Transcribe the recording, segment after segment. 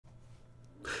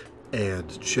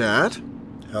And chat,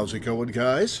 how's it going,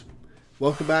 guys?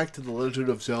 Welcome back to the Legend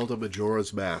of Zelda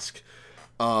Majora's Mask.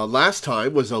 Last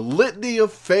time was a litany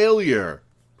of failure.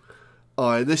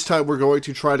 And this time we're going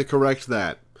to try to correct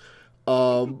that.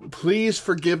 Please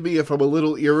forgive me if I'm a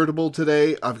little irritable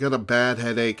today. I've got a bad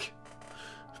headache.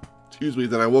 Excuse me,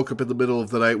 that I woke up in the middle of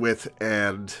the night with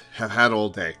and have had all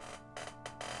day.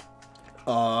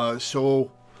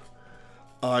 So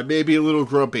I may be a little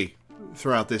grumpy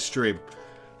throughout this stream.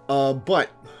 But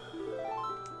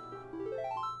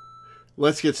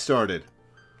let's get started.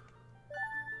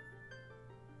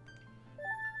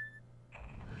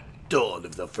 Dawn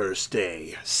of the first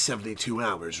day. 72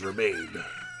 hours remain.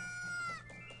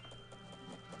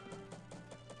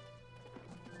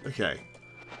 Okay.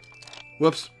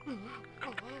 Whoops.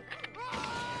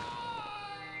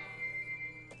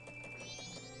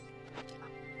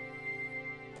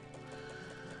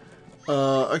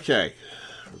 Okay.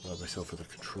 Remind myself of the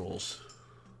controls.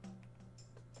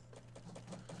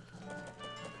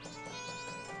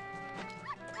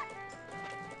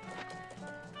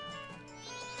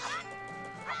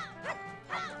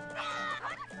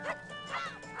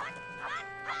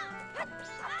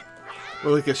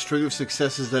 Or like a string of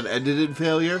successes that ended in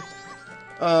failure?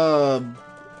 Fair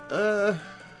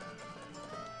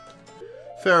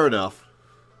enough.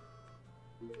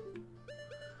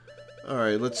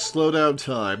 Alright, let's slow down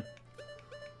time.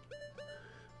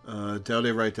 Down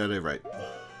A right, down A right.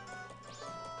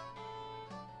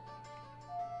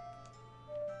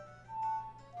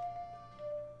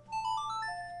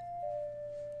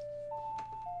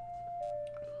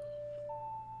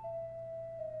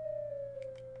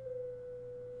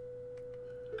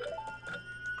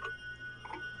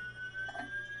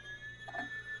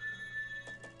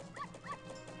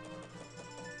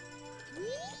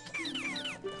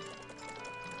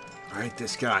 Alright,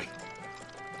 this guy.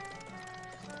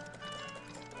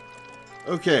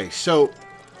 Okay, so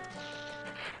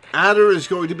Adder is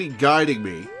going to be guiding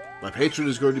me. My patron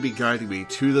is going to be guiding me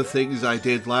to the things I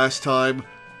did last time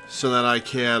so that I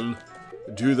can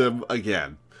do them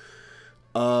again.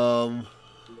 I've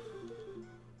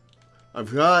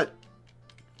got...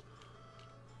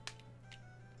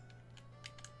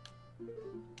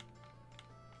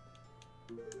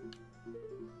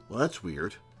 Well, that's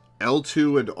weird.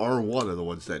 L2 and R1 are the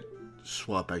ones that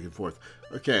swap back and forth.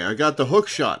 Okay, I got the hook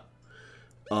shot.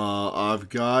 I've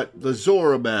got the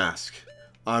Zora mask.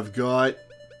 I've got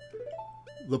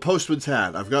the postman's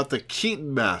hat. I've got the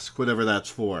Keaton mask, whatever that's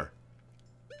for.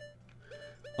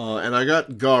 And I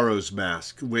got Garo's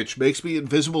mask, which makes me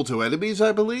invisible to enemies,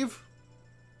 I believe.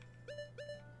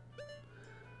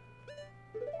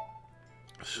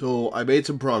 So I made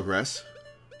some progress.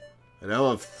 I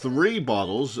now have 3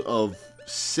 bottles of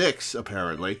 6,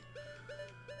 apparently.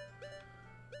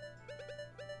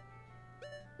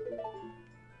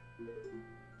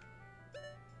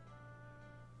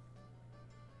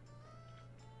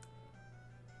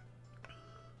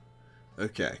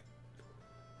 Okay.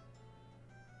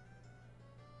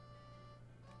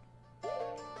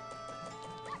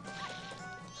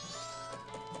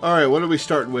 Alright, what are we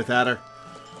starting with, Adder?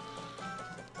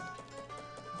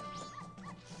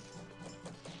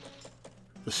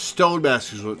 The stone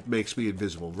mask is what makes me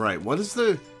invisible. Right. What does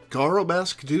the Garo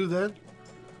mask do then?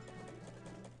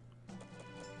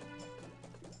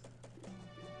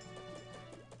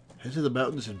 Head to the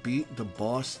mountains and beat the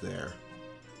boss there.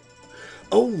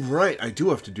 Oh, right. I do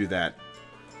have to do that.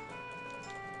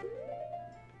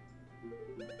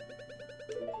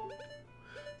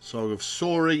 Song of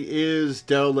Soaring is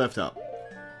down, left, up.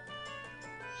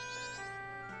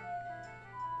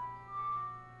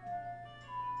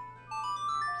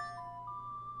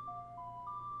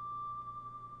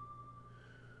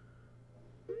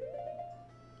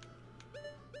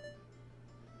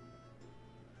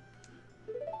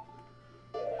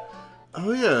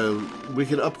 Oh yeah, we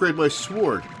can upgrade my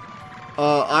sword.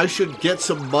 I should get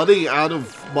some money out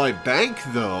of my bank,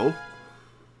 though.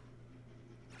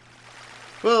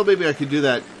 Well, maybe I could do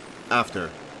that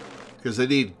after. Because I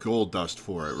need gold dust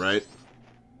for it, right?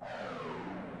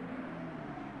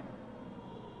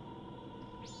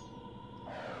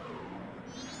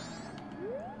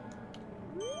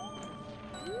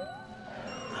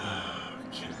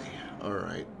 Okay,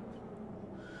 alright.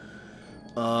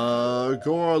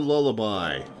 Goron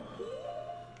Lullaby.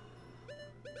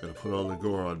 Gotta put on the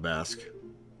Goron mask.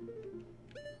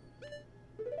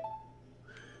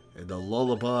 And the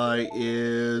lullaby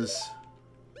is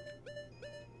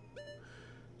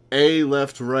A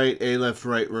left right, A left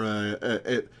right, right,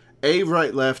 A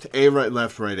right left, A right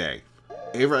left, right A.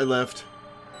 A right left,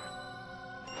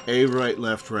 A right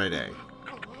left, right A.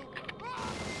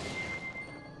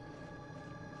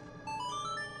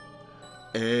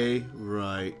 A,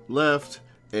 right, left.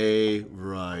 A,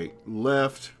 right,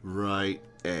 left, right,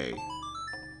 A.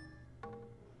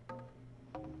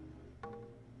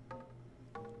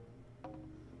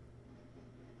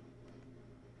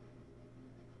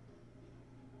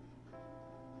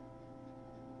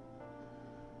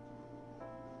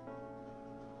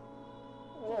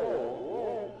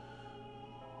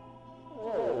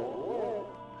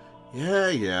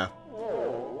 Yeah.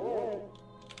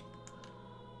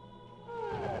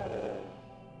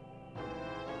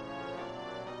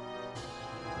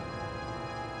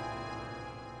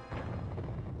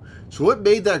 So what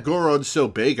made that Goron so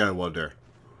big, I wonder?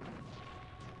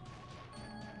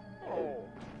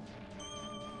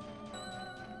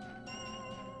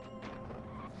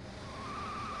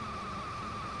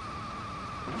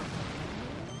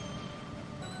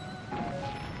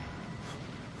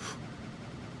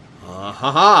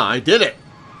 Haha, I did it!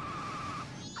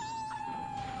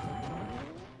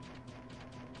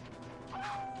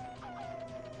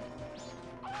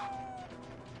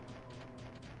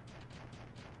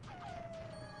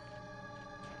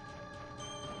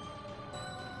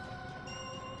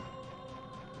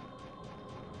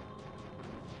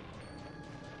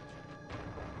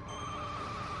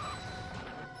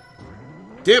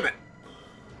 Damn it!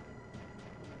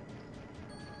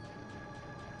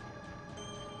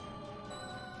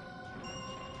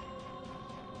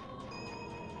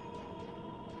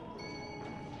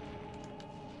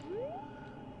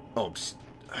 Oh,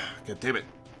 God damn it.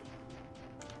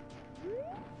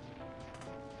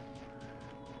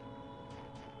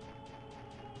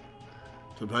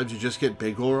 Sometimes you just get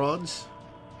big Gorons.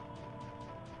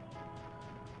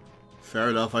 Fair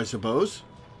enough, I suppose.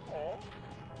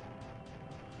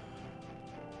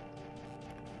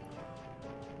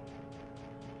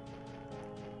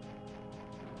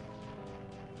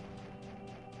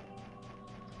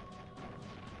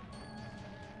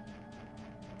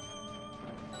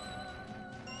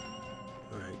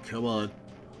 Alright, come on.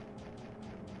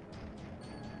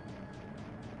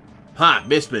 Ha!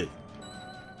 Missed me.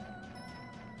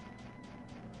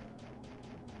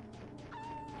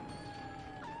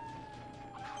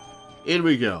 In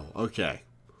we go. Okay.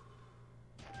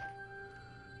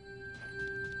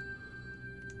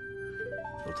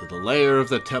 Go to the lair of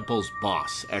the temple's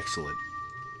boss. Excellent.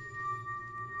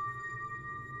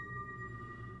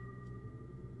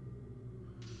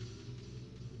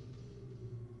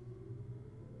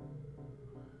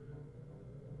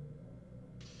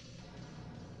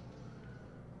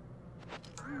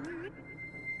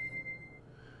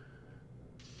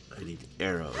 I need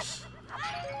arrows.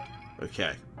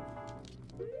 Okay.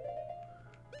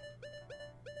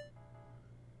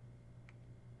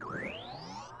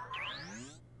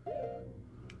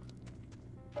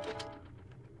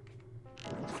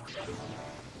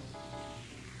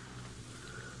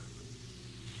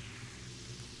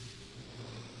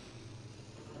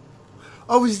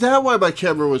 Oh, is that why my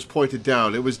camera was pointed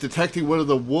down? It was detecting one of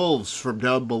the wolves from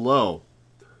down below.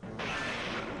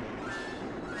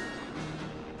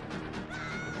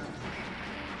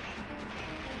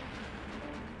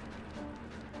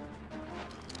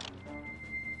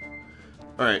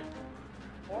 Alright.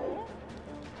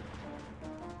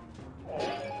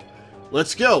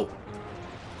 Let's go!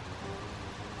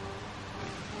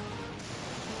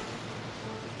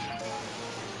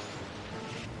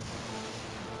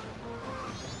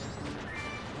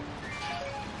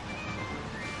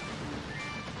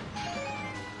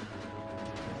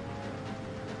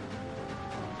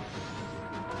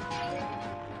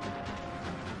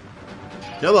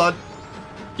 Come on.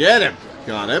 Get him.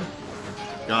 Got him.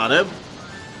 Got him.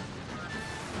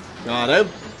 Got him.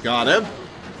 Got him.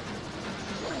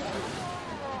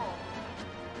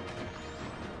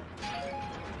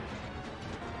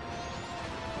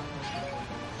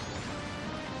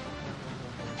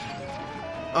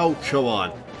 Oh, come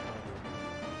on.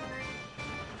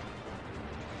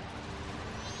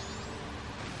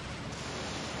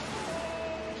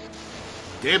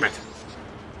 Damn it.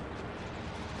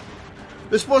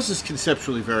 This boss is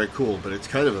conceptually very cool, but it's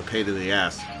kind of a pain in the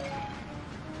ass.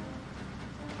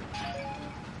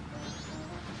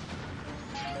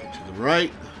 To the right,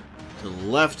 to the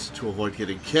left to avoid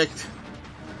getting kicked.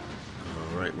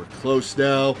 Alright, we're close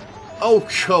now. Oh,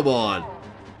 come on!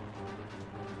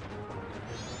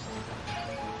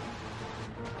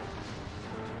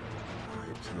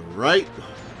 Alright, to the right,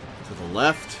 to the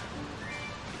left.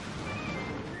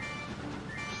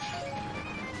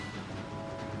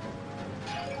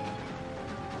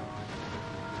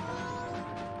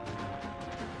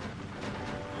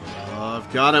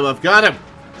 I've got him, I've got him!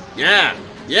 Yeah!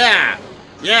 Yeah!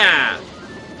 Yeah!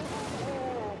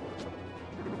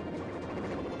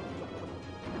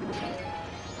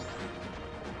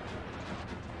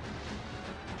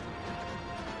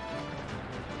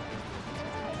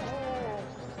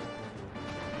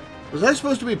 Was I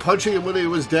supposed to be punching him when he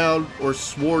was down, or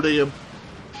swording him?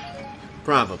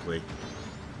 Probably.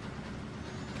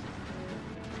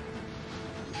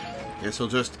 Guess I'll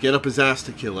just get up his ass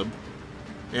to kill him.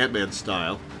 Ant-Man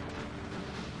style.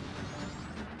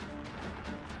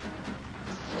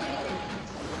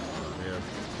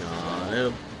 Got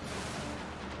him.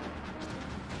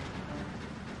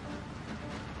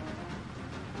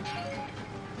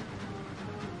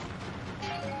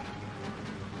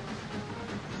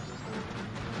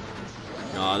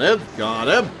 Got him. Got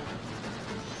him.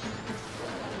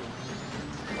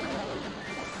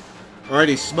 Alright,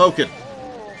 he's smoking.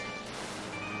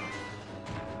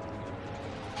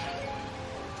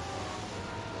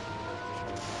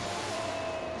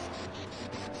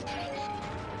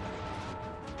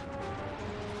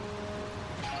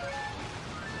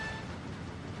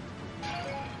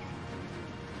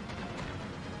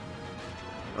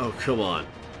 Oh, come on.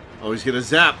 Oh, he's gonna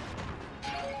zap.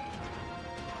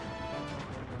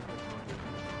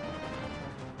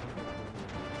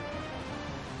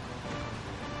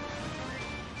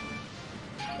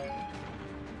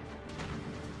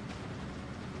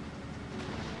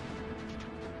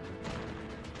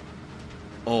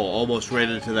 Oh, almost ran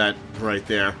into that right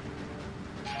there.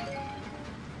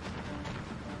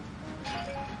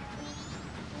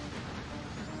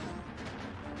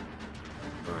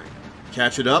 Alright.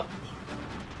 Catch it up.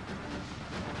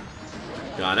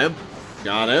 Got him.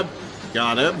 Got him.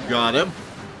 Got him. Got him.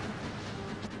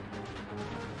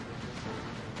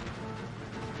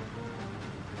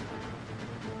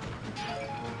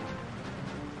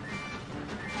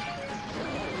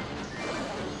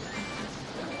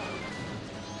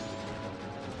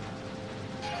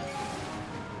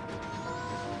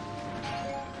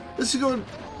 This is going...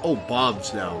 Oh,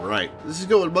 bombs now, right. This is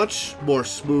going much more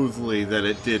smoothly than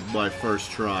it did my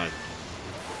first try.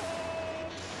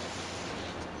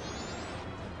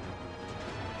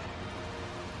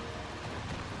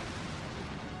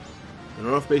 I don't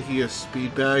know if making a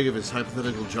speed bag of his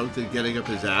hypothetical junk than getting up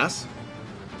his ass.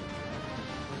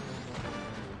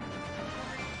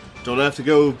 Don't I have to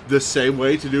go the same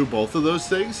way to do both of those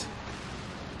things?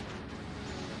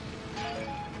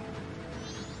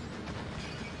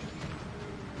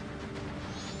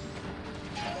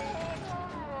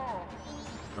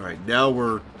 Alright, now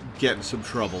we're getting some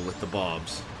trouble with the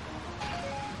bombs.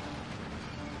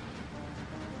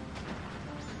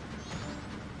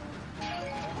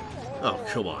 Oh,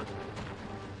 come on.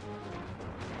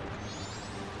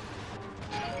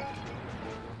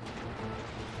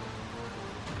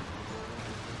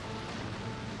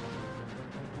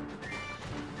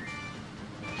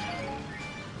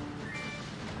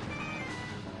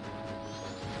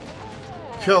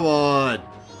 Come on.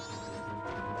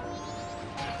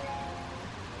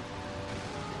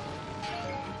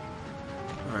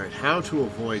 Alright, how to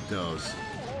avoid those?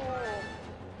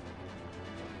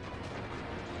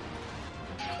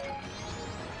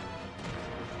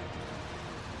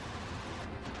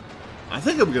 I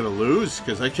think I'm gonna lose,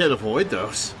 because I can't avoid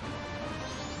those.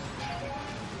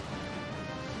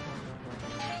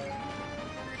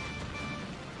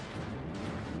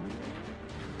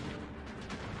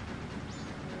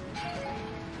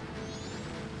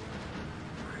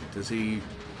 Does he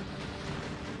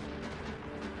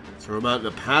throw him out in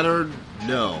a pattern?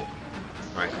 No.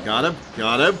 Alright, got him.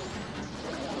 Got him.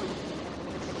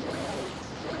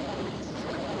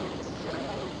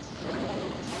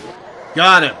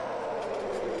 Got him.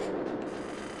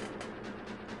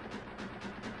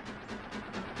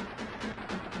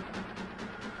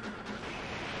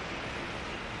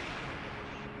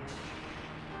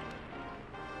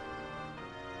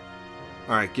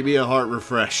 Alright, give me a heart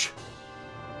refresh.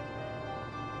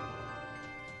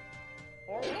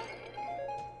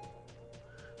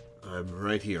 I'm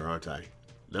right here, aren't I?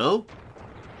 No?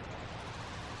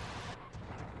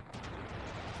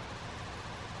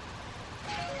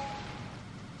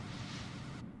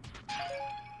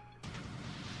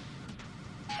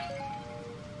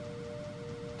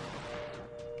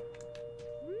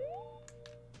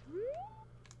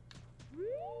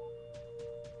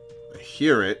 I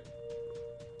hear it.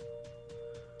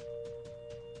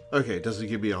 Okay, it doesn't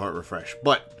give me a heart refresh,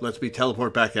 but lets me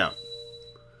teleport back out.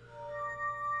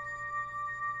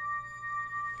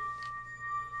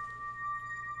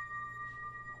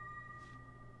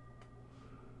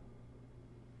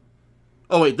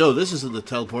 Oh wait, no, this isn't the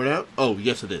teleport out? Oh,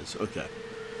 yes it is. Okay.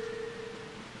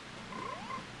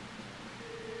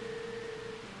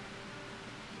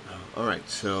 Alright,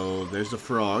 so there's the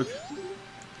frog.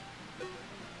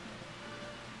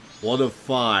 1 of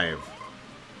 5.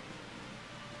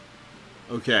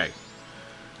 Okay.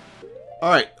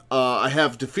 Alright, I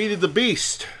have defeated the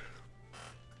beast.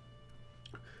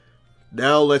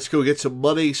 Now let's go get some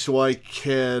money so I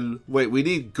can... Wait, we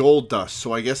need gold dust,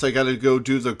 so I guess I gotta go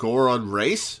do the Goron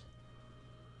race?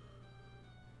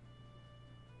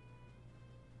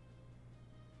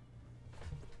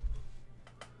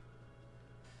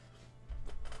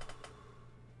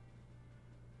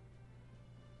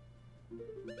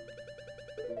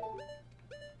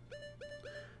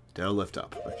 Down, lift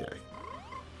up. Okay.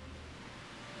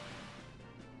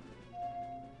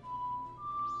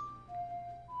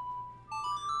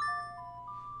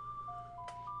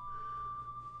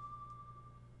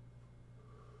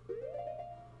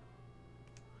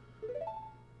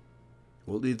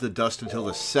 We'll need the dust until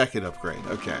the second upgrade.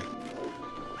 Okay.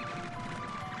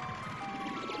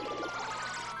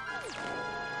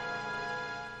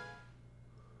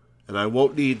 And I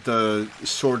won't need the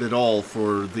sword at all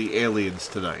for the aliens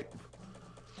tonight.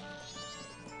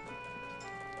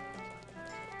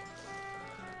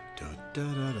 Da,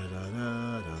 da, da, da, da,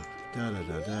 da, da,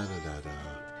 da, da, da,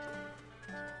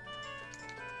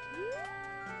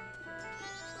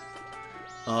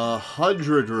 da.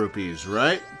 100 rupees,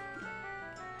 right?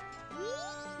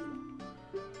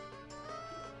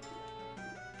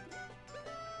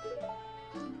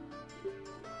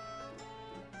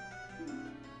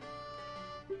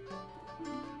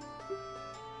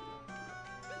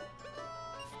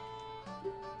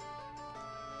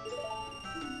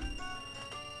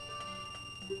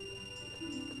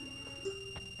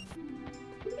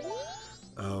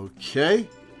 Okay.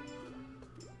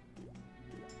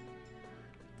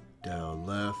 Down,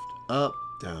 left, up,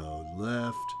 down,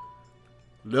 left.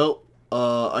 Nope.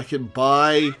 I can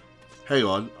buy... Hang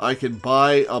on. I can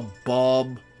buy a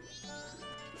bomb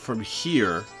from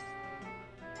here.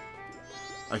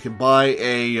 I can buy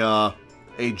a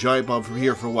giant bomb from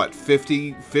here for what?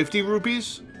 50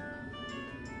 rupees?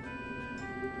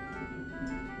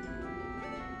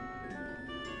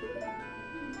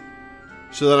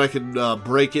 So that I can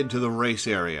break into the race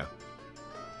area.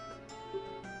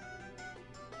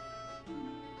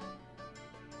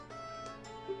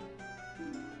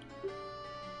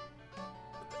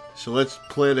 So let's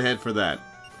plan ahead for that.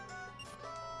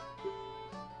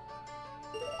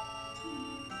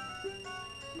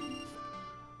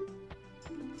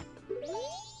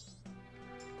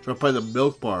 Drop by the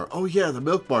milk bar. Oh yeah, the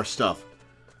milk bar stuff.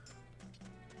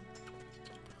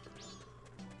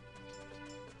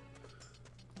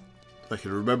 I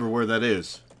can remember where that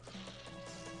is.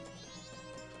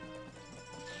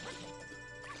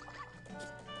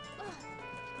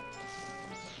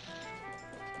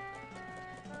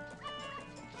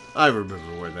 I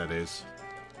remember where that is.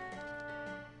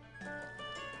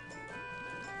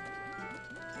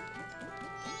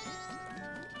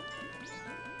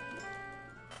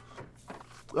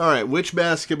 Alright, which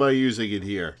mask am I using in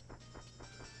here?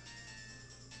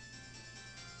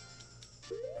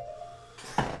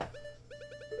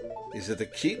 Is it the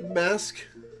Keaton mask?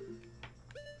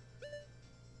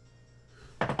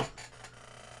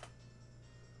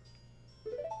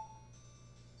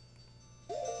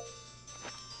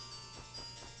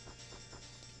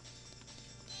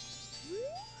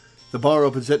 The bar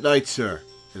opens at night, sir,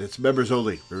 and it's members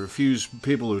only. We refuse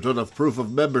people who don't have proof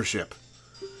of membership.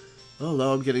 Well,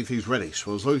 now I'm getting things ready,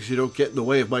 so as long as you don't get in the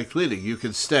way of my cleaning, you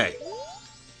can stay.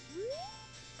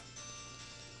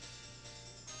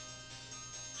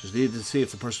 Just needed to see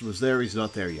if the person was there. He's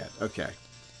not there yet. Okay.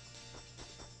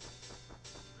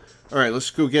 Alright, let's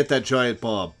go get that giant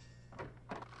bomb.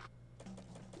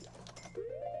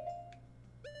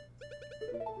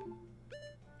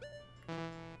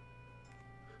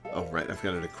 Oh, right. I've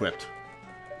got it equipped.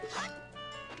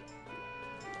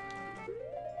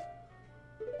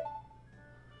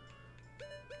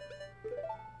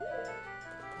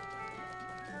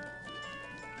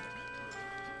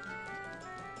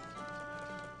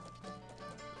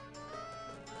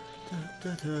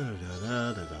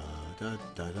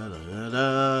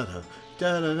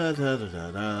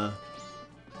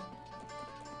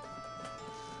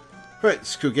 Right,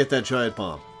 let's go get that giant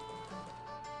bomb.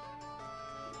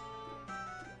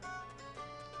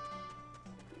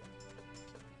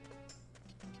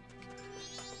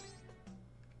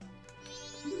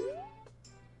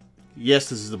 Yes,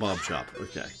 this is the bomb shop.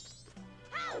 Okay.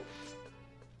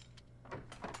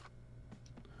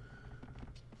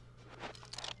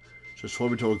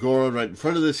 Transform into a Goron right in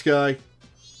front of this guy.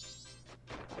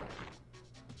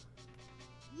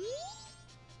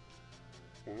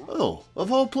 Oh,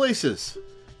 of all places.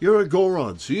 You're a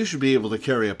Goron, so you should be able to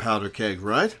carry a powder keg,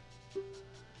 right?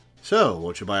 So,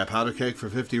 won't you buy a powder keg for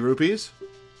 50 rupees?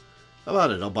 How about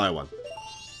it? I'll buy one.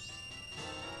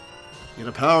 In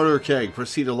a powder keg,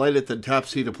 proceed to light it, then tap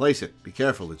C to place it. Be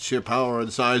careful, its sheer power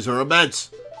and size are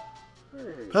immense.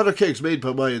 Powder kegs made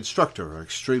by my instructor are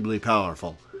extremely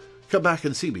powerful. Come back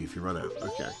and see me if you run out.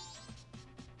 Okay.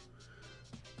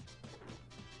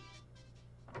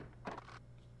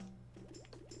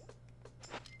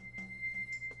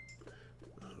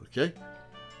 Okay.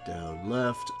 Down,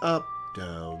 left, up.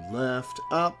 Down, left,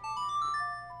 up.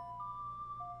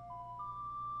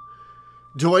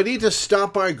 Do I need to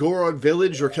stop by Goron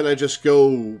Village, or can I just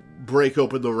go break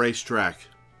open the racetrack?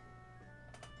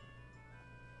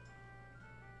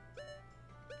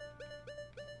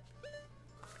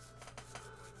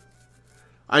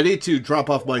 I need to drop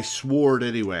off my sword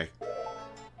anyway.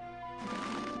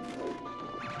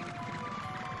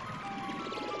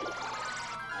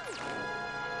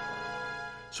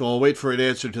 So I'll wait for an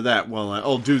answer to that while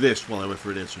I'll do this while I wait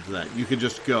for an answer to that. You can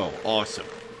just go. Awesome.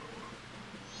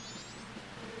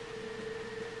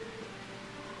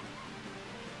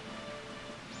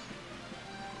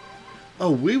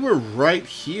 Oh, we were right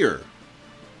here.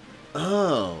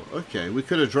 Oh, okay. We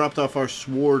could have dropped off our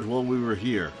sword while we were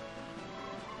here.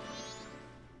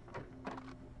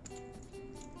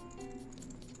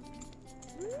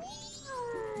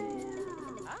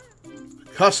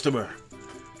 Customer.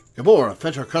 Gamora,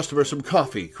 fetch our customer some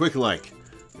coffee, quick like.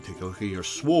 And take a look at your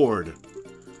sword.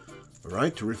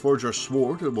 Alright, to reforge our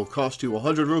sword, it will cost you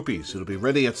 100 rupees. It'll be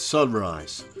ready at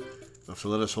sunrise. You'll have to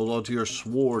let us hold on to your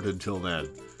sword until then.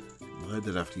 Mind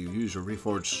that after you use your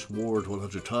reforged sword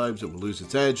 100 times, it will lose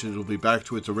its edge and it'll be back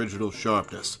to its original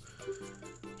sharpness.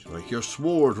 Would you like your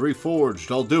sword reforged?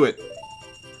 I'll do it.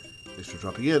 Thanks for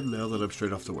dropping in, now that I'm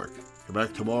straight off to work. Come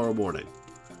back tomorrow morning.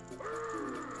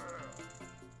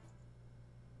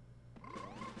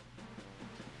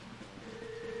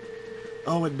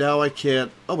 Oh, and now I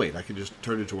can't... Oh, wait, I can just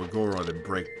turn into a Goron and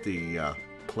break the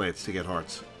plants to get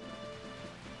hearts.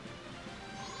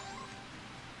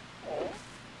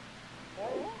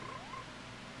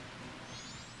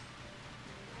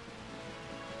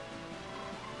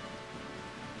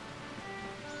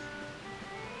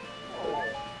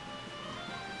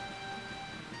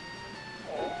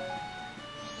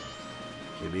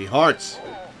 Give me hearts.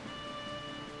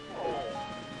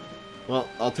 Well,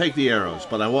 I'll take the arrows,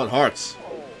 but I want hearts.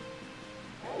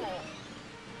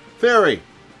 Fairy!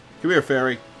 Come here,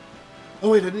 Fairy. Oh,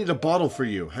 wait, I need a bottle for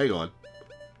you. Hang on.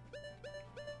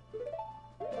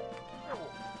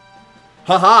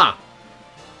 Haha!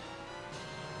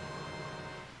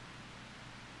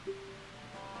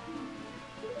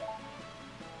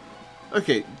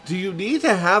 Okay, do you need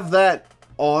to have that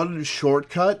on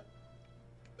shortcut?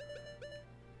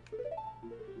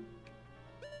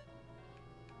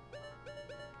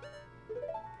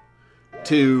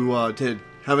 To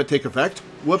have it take effect?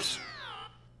 Whoops.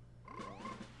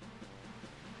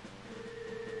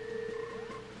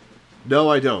 No,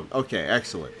 I don't. Okay,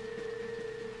 excellent.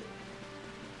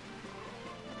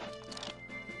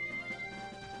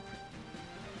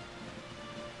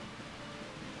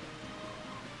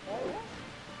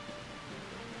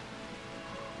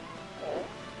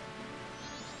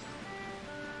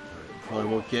 Probably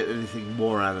won't get anything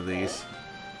more out of these.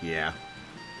 Yeah.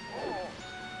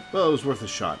 Well, it was worth a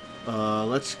shot.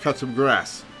 Let's cut some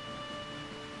grass.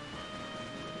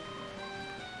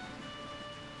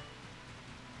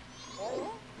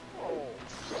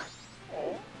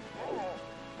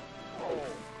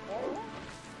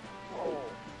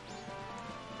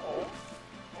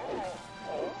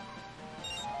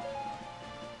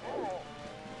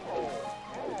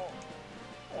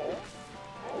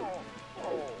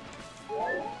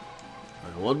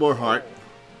 One more heart.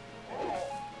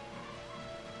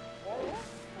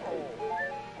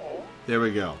 There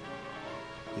we go.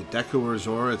 The Deku or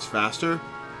Zora, it's faster.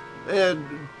 And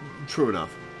true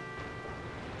enough.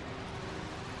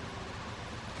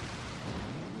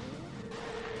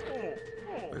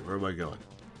 Wait, where am I going?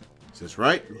 Is this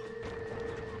right?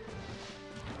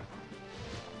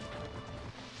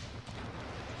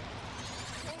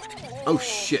 Oh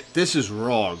shit, this is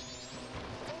wrong.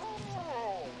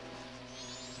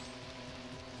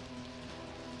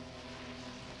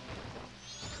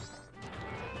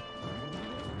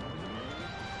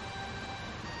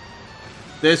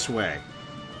 This way.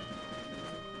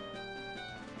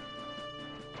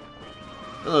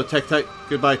 Hello, Tektite.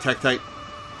 Goodbye, Tektite.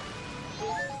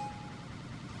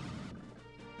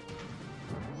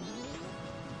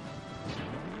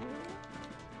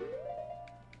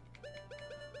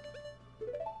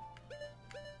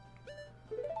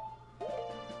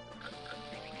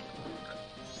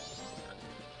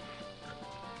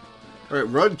 Alright,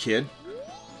 run, kid.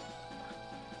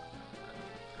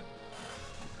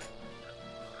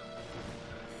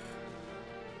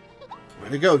 Way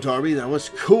to go, Darby. That was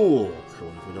cool. Come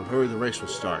on, if we don't hurry, the race will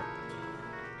start.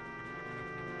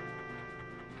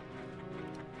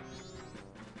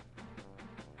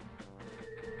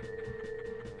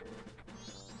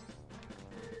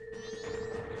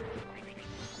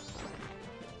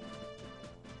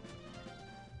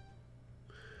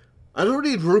 I don't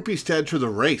need rupees to enter the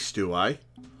race, do I?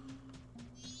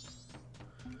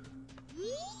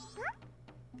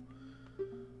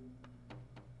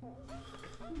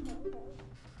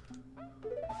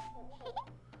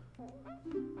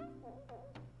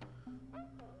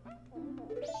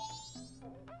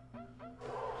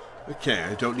 Okay,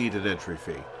 I don't need an entry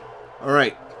fee.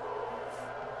 Alright.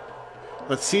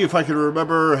 Let's see if I can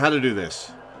remember how to do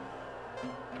this.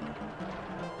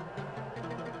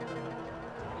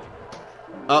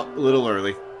 Oh, a little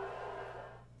early.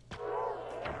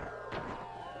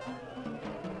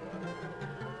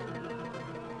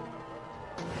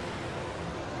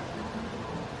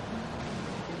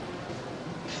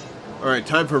 Alright,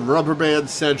 time for Rubber Band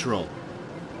Central.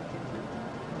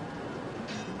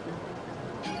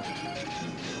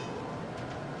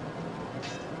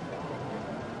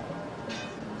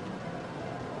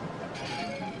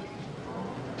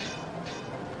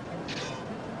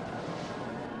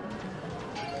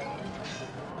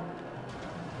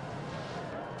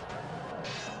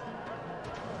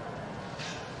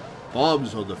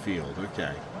 Bombs on the field,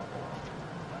 okay.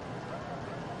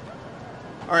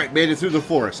 Alright, made it through the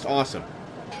forest. Awesome.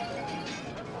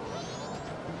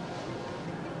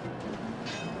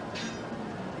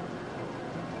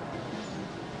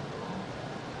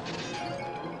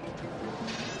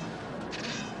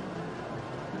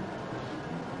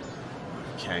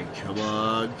 Okay, come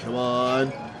on, come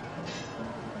on.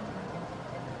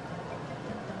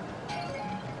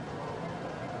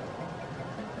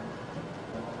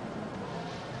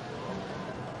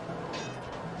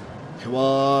 Come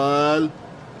on.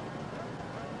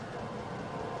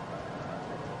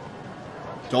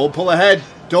 Don't pull ahead.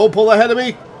 Don't pull ahead of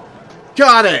me.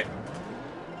 Got it.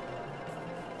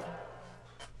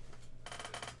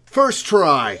 First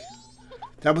try.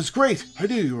 That was great. I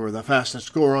knew you were the fastest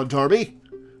scorer on Darby.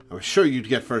 I was sure you'd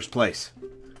get first place.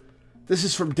 This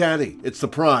is from Daddy. It's the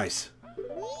prize.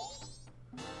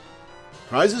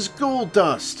 Prize is gold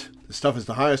dust. This stuff is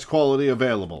the highest quality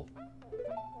available.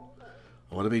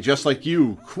 I want to be just like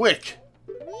you. Quick!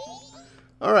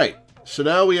 Alright, so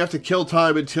now we have to kill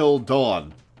time until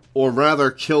dawn. Or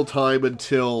rather, kill time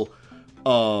until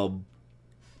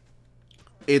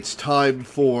it's time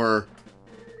for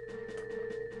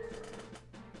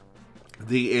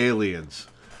the aliens.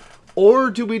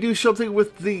 Or do we do something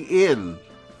with the inn?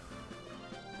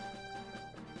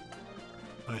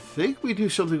 I think we do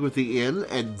something with the inn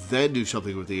and then do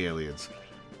something with the aliens.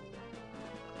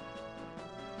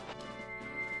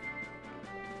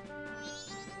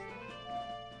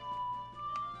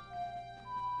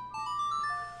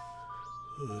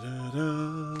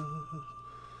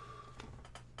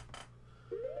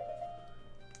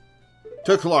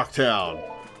 To Clocktown.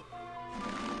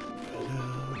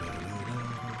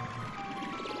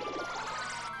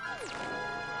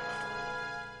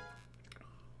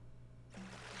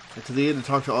 Get to the inn and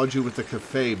talk to Anju with the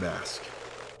cafe mask.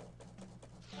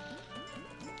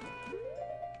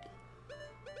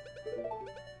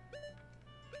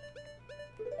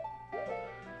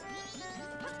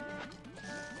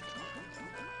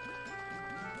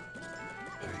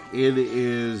 It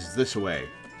is this way.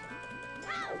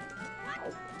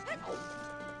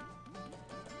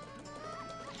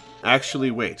 Actually,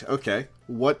 wait. Okay.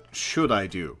 What should I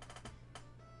do?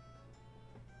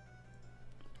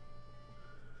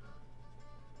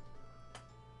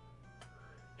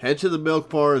 Head to the milk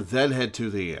bar, then head to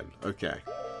the inn. Okay.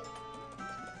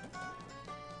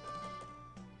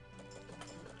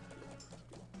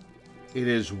 It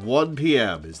is 1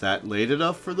 p.m. Is that late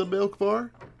enough for the milk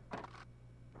bar?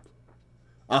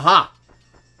 Aha!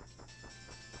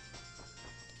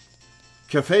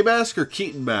 Cafe mask or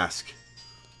Keaton mask?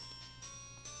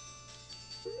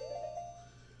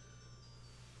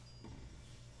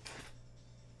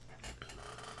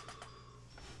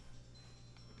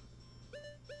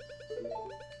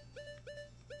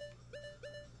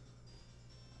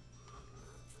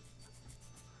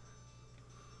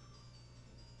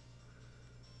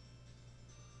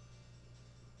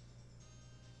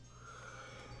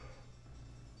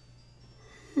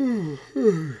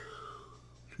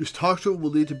 Just talk to him.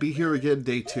 We'll need to be here again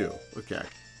day 2. Okay.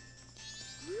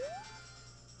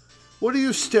 What are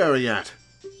you staring at?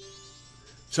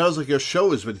 Sounds like your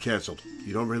show has been canceled.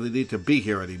 You don't really need to be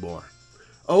here anymore.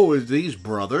 Oh, are these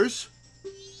brothers?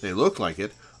 They look like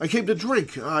it. I came to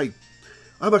drink. I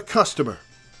I'm a customer.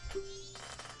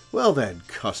 Well then,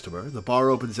 customer, the bar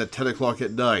opens at 10 o'clock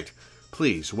at night.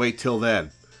 Please, wait till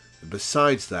then. And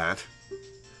besides that,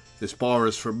 this bar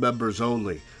is for members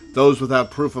only. Those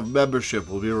without proof of membership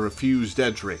will be refused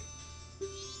entry.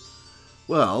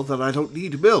 Well, then I don't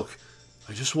need milk.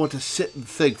 I just want to sit and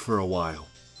think for a while.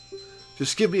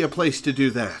 Just give me a place to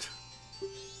do that.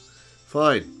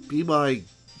 Fine, be my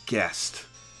guest.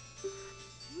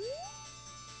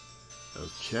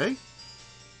 Okay.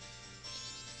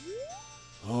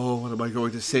 Oh, what am I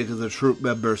going to say to the troop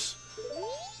members?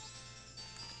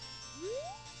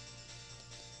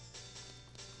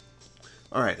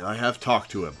 Alright, I have talked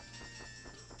to him.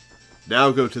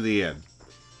 Now go to the inn.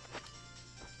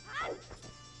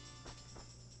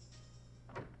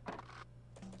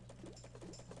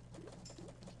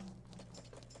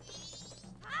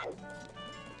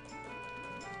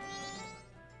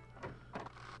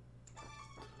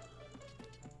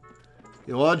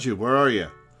 Yoanju, where are you?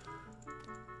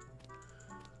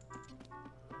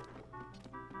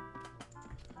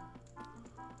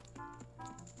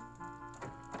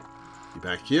 You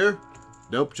back here?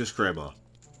 Nope, just Grandma.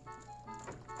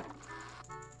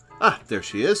 Ah, there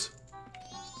she is.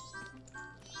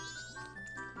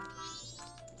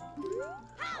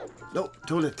 Nope,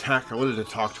 don't attack. I wanted to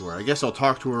talk to her. I guess I'll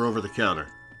talk to her over the counter.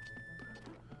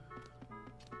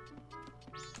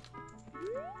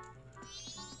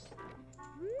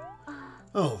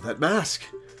 Oh, that mask.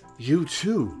 You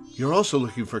too. You're also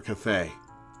looking for Cafe.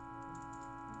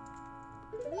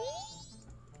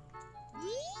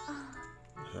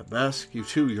 That mask. You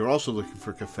too. You're also looking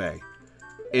for Cafe.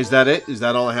 Is that it? Is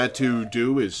that all I had to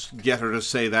do is get her to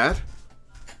say that?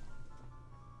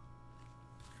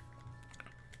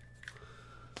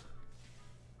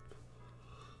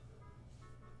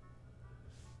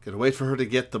 Gonna wait for her to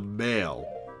get the mail.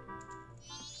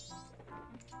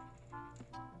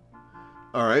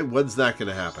 Alright, when's that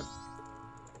gonna happen?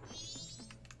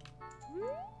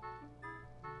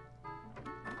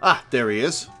 Ah, there he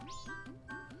is.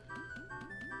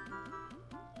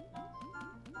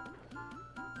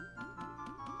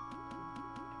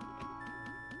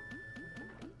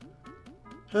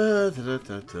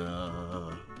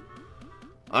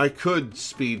 I could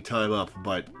speed time up,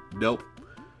 but nope.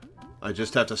 I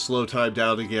just have to slow time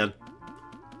down again.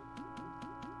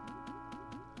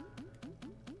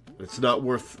 It's not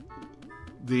worth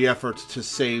the effort to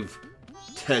save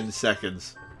 10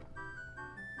 seconds.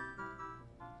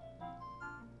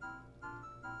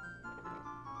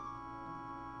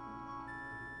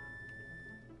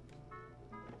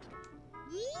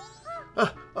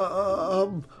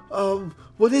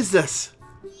 What is this?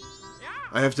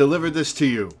 I have delivered this to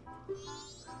you.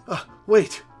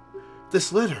 Wait.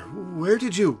 This letter, where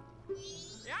did you?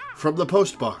 From the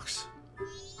post box.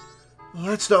 Well,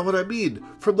 that's not what I mean.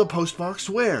 From the post box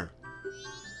where?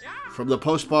 From the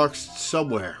post box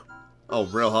somewhere. Oh,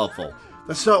 real helpful.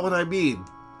 That's not what I mean.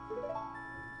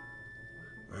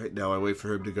 Alright, now I wait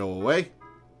for him to go away.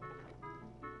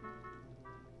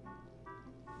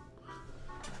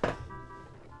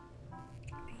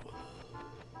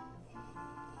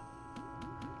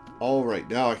 Alright,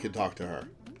 now I can talk to her.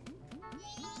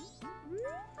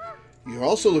 You're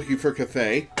also looking for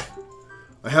Cafe.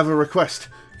 I have a request.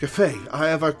 Cafe, I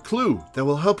have a clue that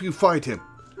will help you find him.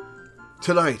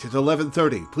 Tonight at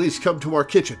 11:30, please come to our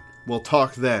kitchen. We'll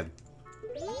talk then.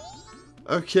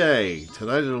 Okay,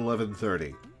 tonight at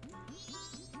 11:30.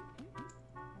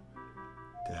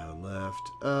 Down,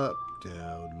 left, up,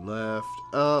 down, left,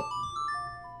 up.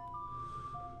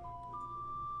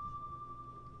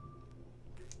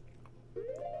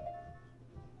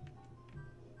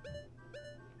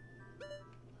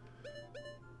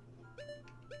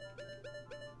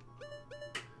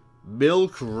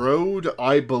 Milk Road,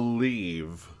 I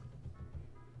believe.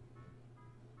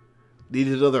 Need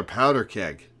another powder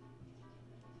keg.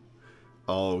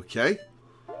 Okay.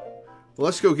 Well,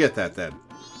 let's go get that then.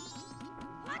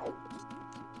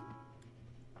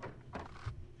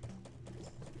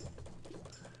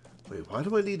 Wait, why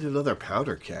do I need another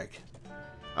powder keg?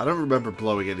 I don't remember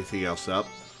blowing anything else up.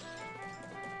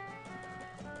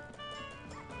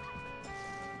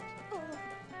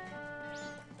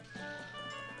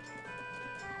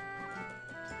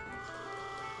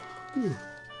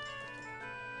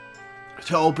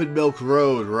 To open Milk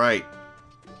Road, right.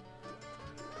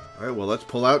 Alright, well, let's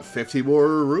pull out 50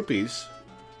 more rupees.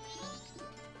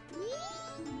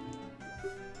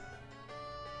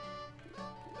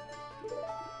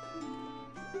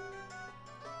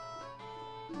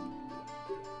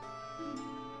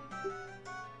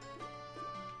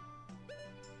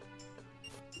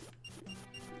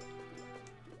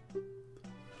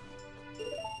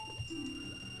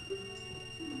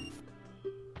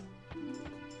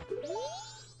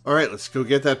 Alright, let's go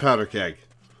get that powder keg.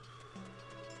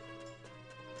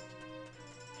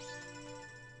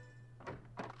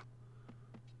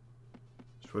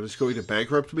 So what is going to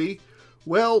bankrupt me?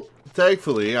 Well,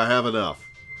 thankfully, I have enough.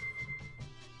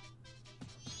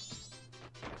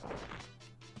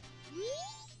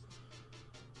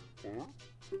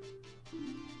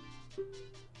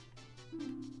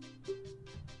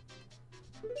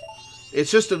 It's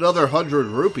just another 100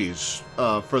 rupees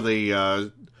for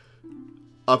the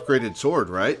upgraded sword,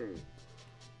 right?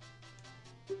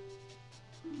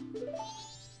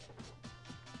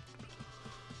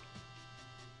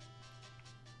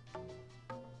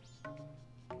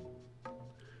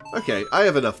 Okay, I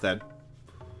have enough then.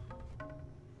 As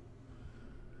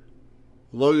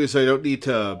long as I don't need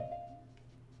to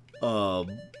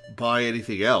buy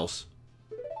anything else.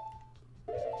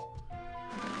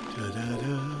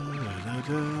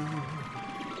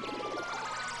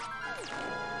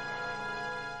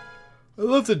 I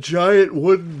love the giant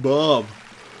wooden bomb.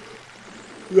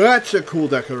 That's a cool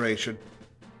decoration.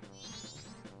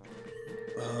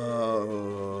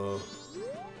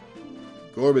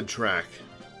 Gorman track.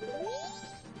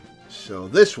 So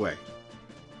this way.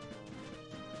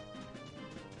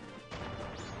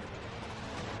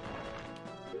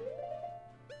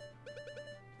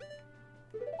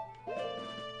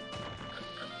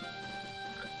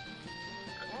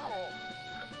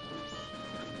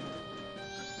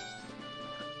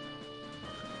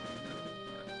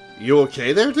 You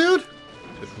okay there, dude?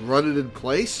 Just running in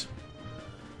place?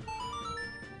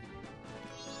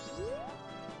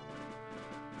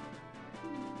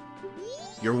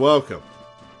 You're welcome.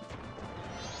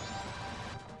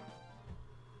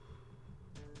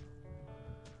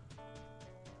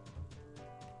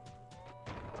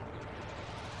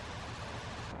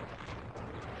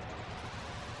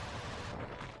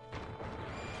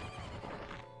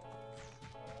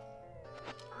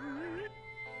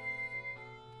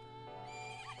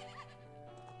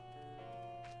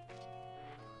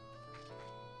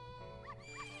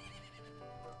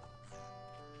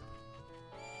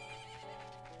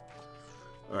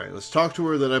 Alright, let's talk to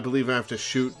her, then I believe I have to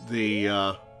shoot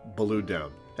the balloon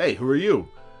down. Hey, who are you?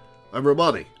 I'm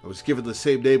Romani. I was given the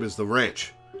same name as the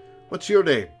ranch. What's your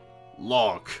name?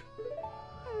 Log.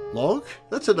 Log?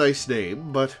 That's a nice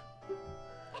name, but...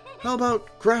 How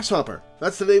about Grasshopper?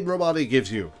 That's the name Romani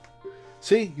gives you.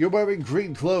 See, you're wearing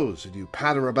green clothes and you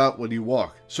patter about when you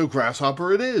walk, so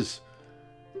Grasshopper it is.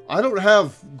 I don't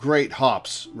have great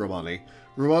hops, Romani.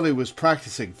 Romani was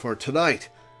practicing for tonight.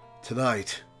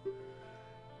 Tonight.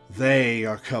 They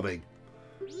are coming.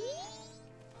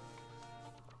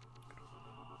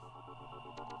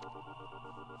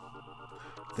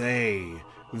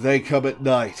 They come at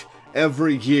night,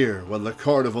 every year when the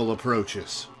carnival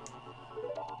approaches.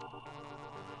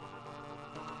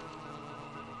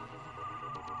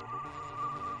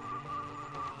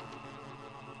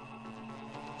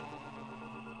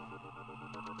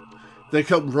 They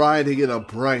come riding in a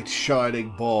bright,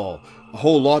 shining ball. A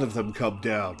whole lot of them come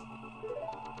down.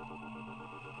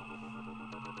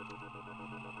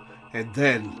 And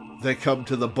then they come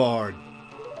to the barn.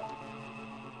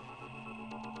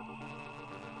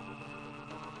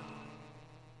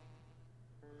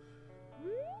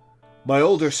 My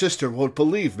older sister won't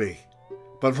believe me,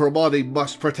 but Romani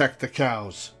must protect the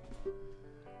cows.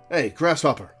 Hey,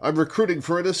 Grasshopper, I'm recruiting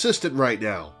for an assistant right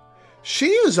now. She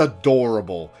is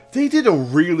adorable. They did a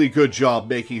really good job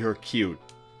making her cute.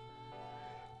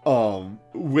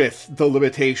 With the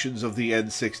limitations of the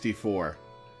N64.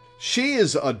 She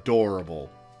is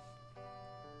adorable.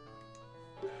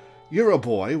 You're a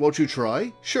boy, won't you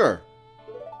try? Sure.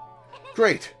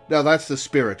 Great, now that's the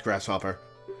spirit, Grasshopper.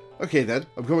 Okay then,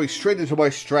 I'm going straight into my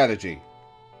strategy.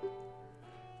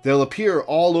 They'll appear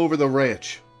all over the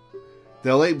ranch.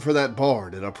 They'll aim for that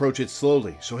barn and approach it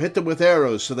slowly, so hit them with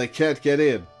arrows so they can't get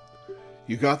in.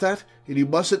 You got that? And you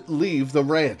mustn't leave the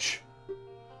ranch.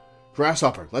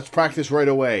 Grasshopper, let's practice right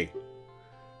away.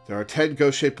 There are 10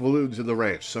 ghost-shaped balloons in the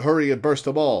ranch, so hurry and burst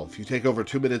them all. If you take over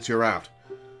 2 minutes, you're out.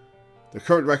 The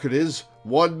current record is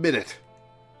 1 minute.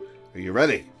 Are you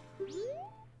ready?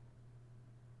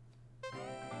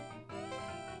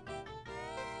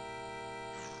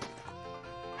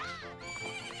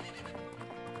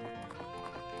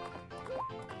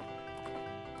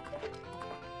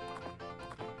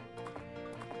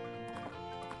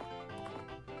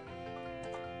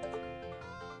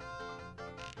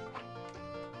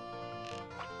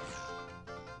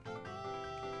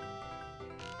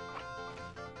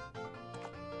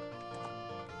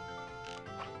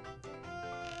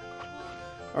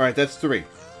 Alright, that's 3.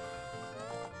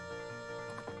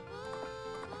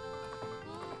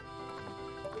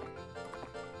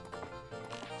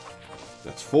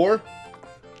 That's 4.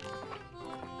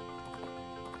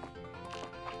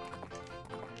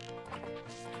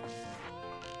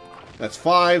 That's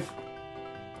 5.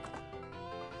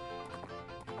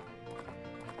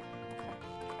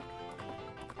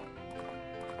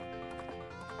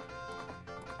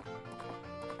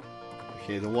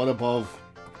 Okay, the one above.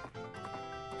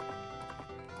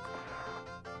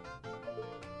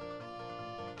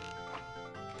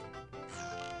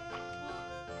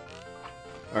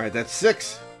 Alright, that's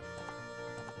 6.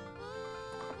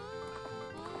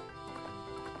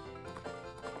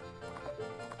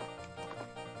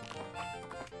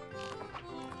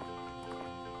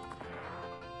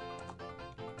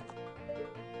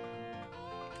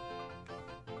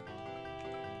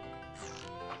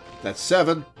 That's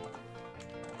 7.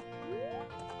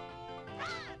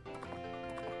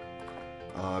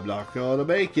 I'm not gonna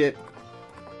make it.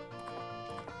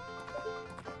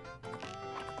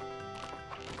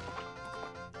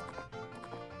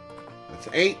 That's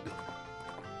 8.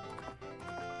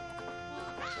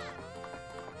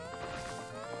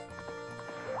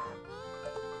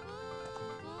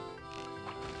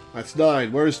 That's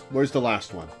 9. Where's the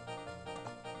last one?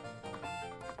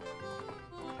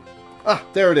 Ah,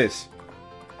 there it is.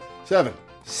 7,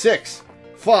 6,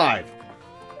 5.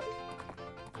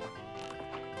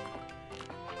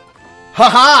 Ha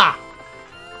ha!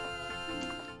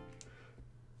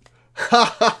 Ha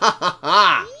ha ha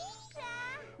ha!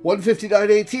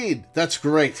 159.18. That's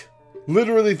great.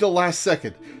 Literally the last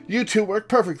second. You two work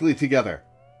perfectly together.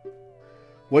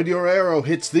 When your arrow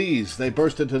hits these, they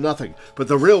burst into nothing, but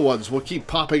the real ones will keep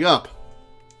popping up.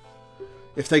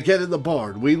 If they get in the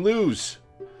barn, we lose.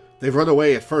 They've run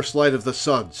away at first light of the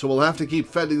sun, so we'll have to keep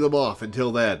fending them off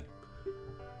until then.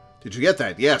 Did you get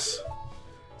that? Yes.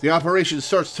 The operation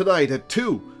starts tonight at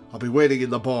 2. I'll be waiting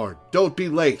in the barn. Don't be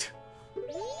late.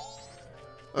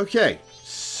 Okay,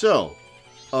 so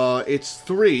it's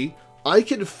 3. I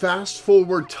can fast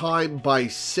forward time by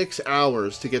 6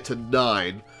 hours to get to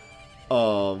 9.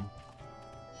 To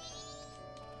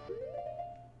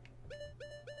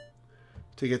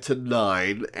get to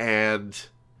 9 and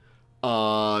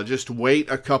just wait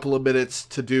a couple of minutes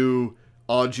to do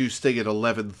Anju's thing at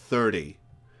 11:30.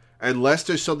 Unless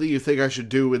there's something you think I should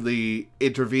do in the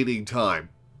intervening time.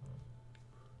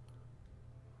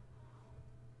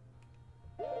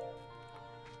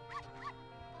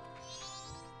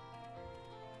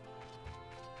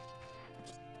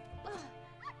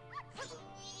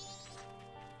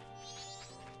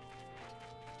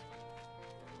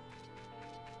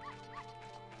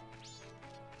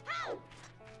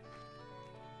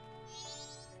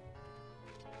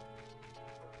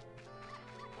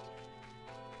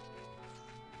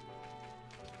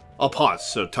 I'll pause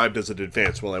so time doesn't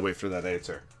advance while I wait for that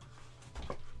answer.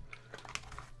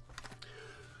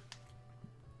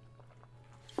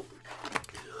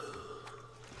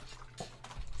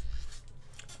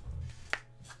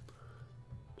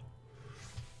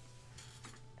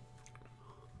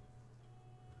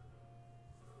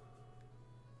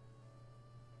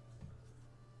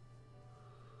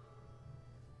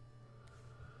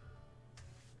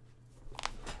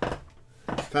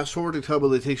 Fast forwarding time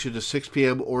only takes you to 6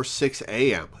 p.m. or 6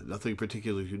 a.m. Nothing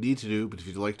particular you need to do, but if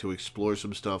you'd like to explore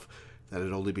some stuff,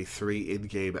 that'd only be 3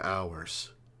 in-game hours.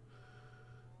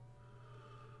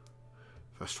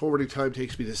 Fast forwarding time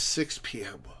takes me to 6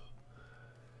 p.m.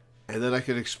 And then I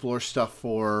can explore stuff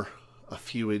for a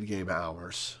few in-game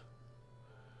hours.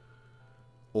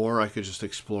 Or I could just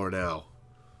explore now.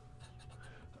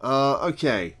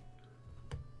 Okay.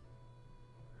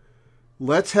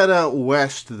 Let's head out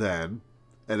west then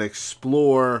and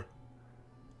explore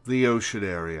the ocean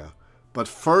area. But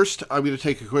first, I'm going to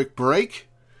take a quick break.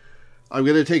 I'm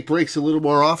going to take breaks a little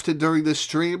more often during this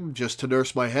stream, just to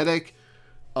nurse my headache.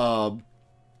 So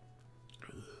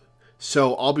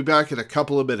I'll be back in a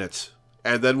couple of minutes,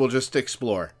 and then we'll just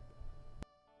explore.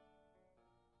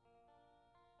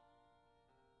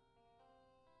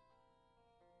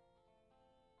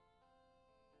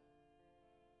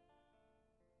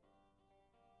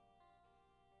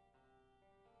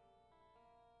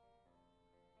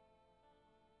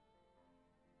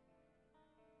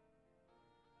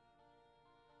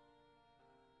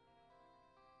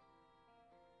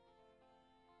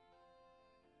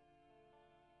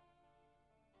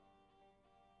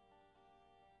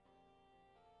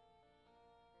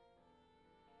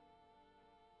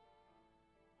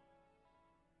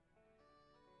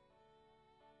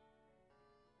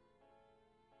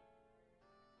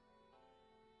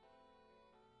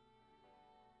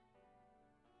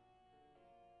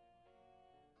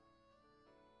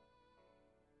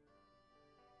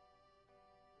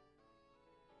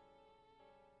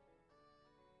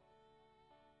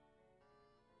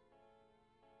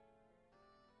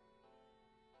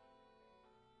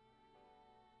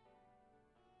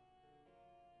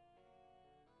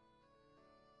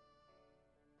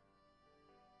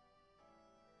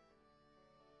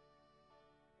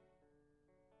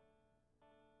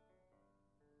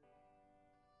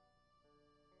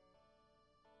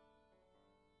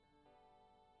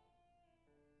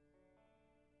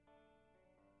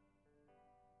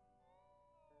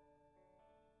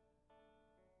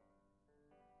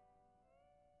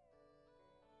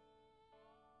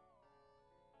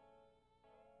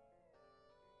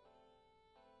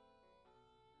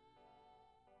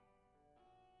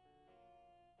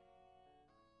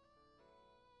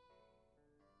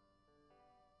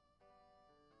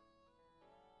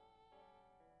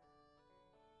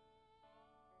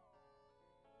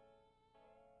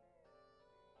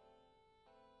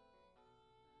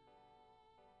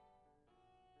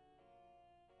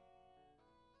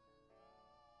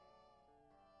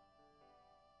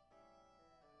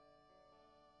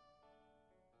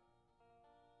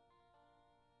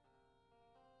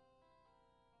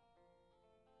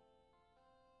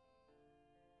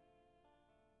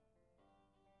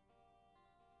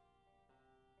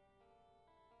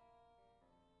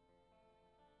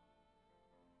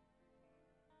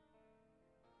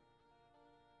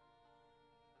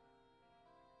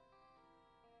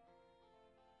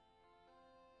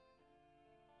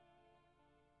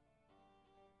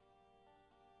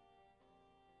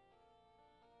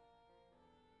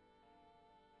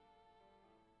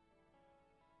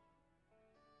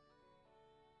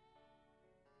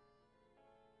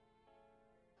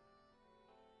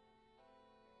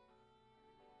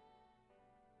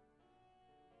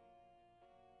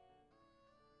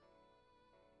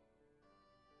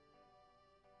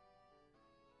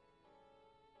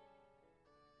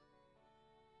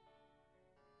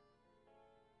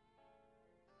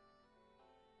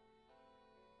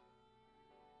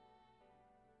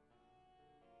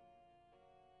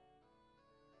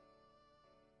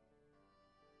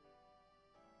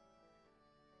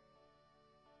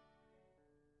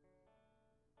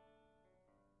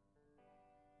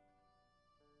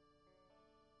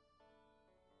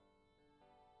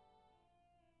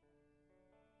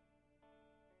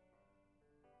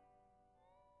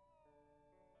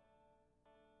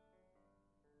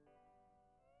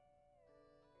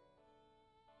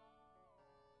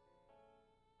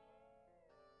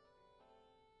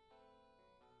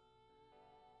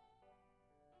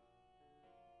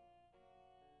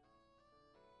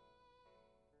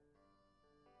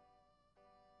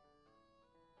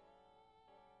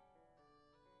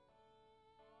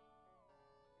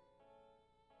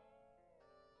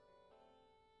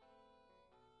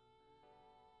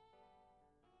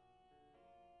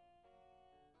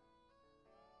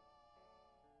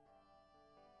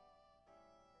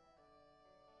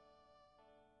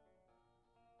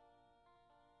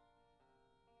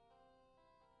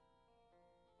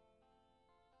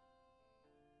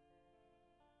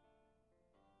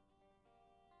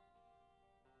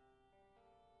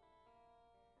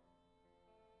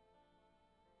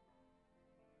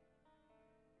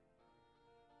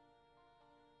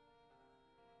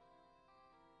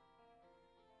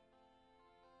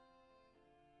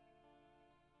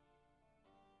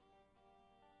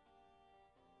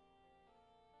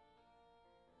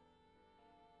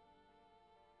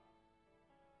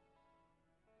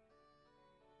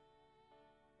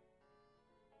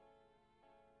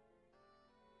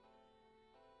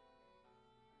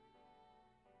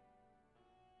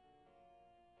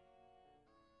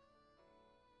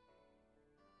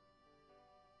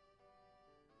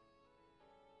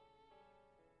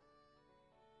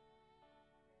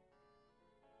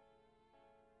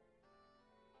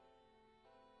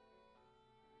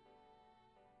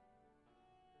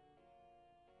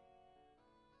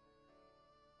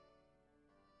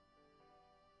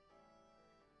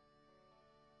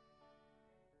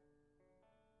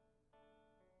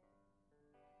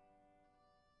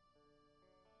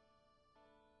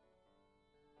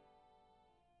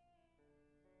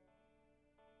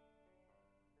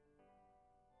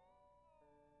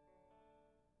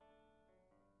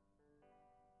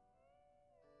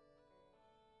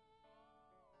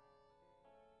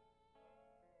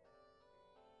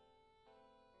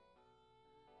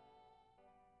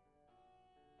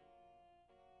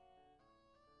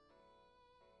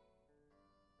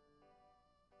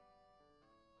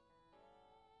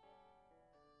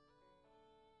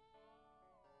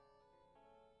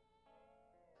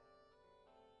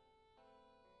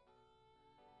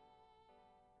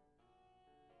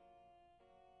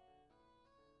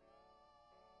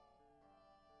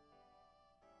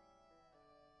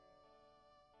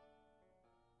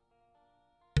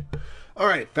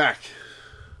 Alright, back.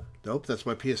 Nope, that's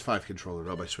my PS5 controller,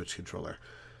 not my Switch controller.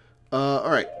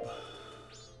 Alright.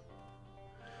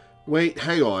 Wait,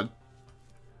 hang on.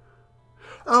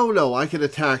 Oh no, I can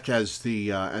attack as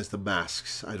the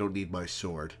masks. I don't need my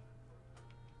sword.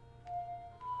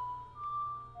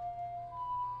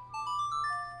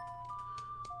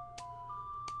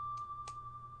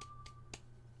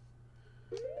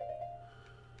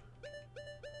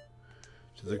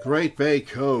 To the Great Bay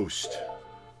Coast.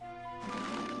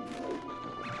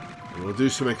 And we'll do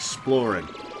some exploring.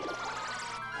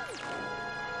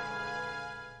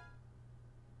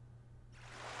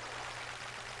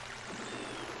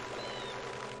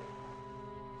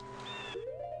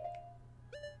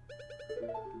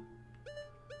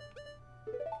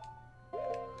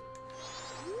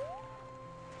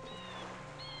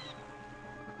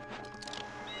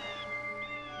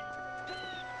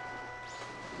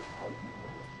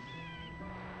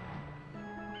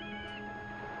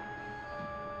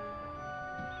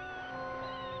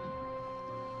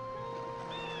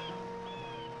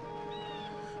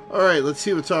 Alright, let's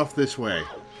see what's off this way.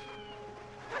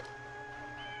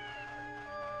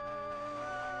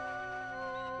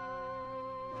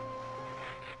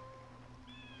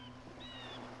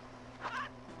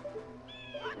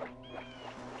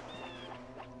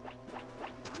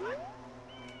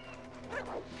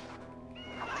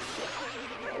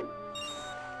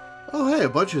 Oh hey, a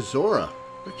bunch of Zora.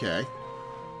 Okay.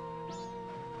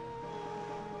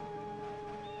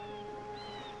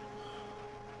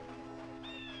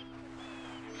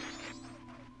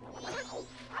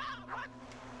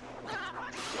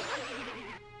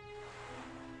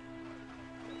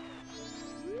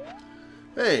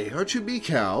 Hey, aren't you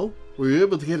Meow? Were you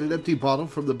able to get an empty bottle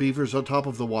from the beavers on top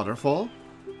of the waterfall?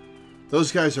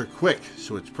 Those guys are quick,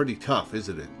 so it's pretty tough,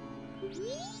 isn't it?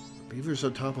 Beavers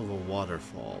on top of a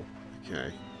waterfall.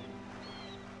 Okay.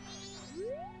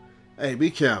 Hey,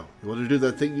 Meow, you want to do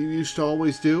that thing you used to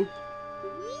always do?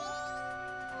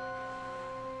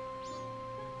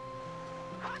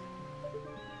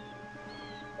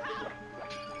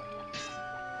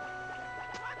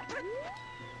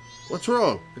 What's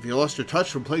wrong? Have you lost your touch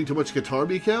from playing too much guitar,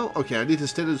 Meow? Okay, I need to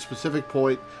stand at a specific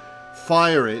point,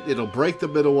 fire it, it'll break the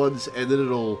middle ones, and then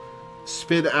it'll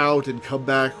spin out and come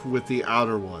back with the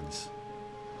outer ones.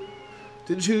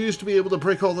 Didn't you used to be able to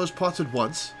break all those pots at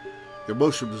once? Your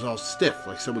motion was all stiff,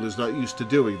 like someone who's not used to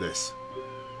doing this.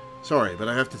 Sorry, but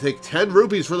I have to take 10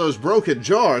 rupees for those broken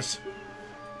jars.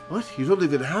 What? You don't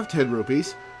even have 10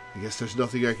 rupees? I guess there's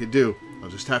nothing I can do. I'll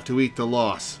just have to eat the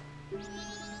loss.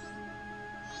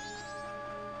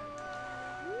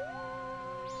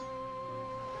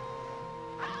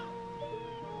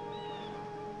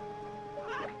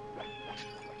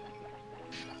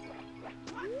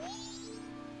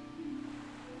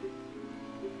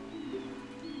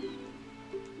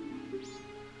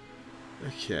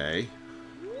 Okay.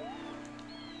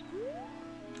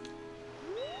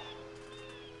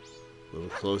 A little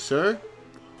closer.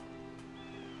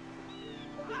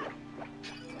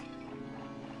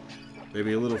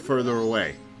 Maybe a little further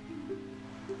away.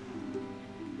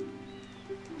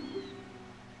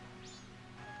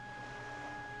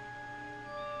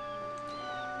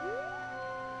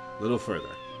 A little further.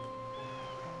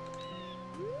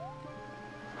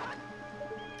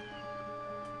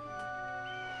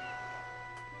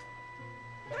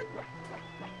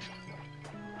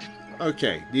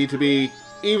 Okay, need to be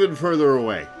even further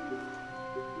away.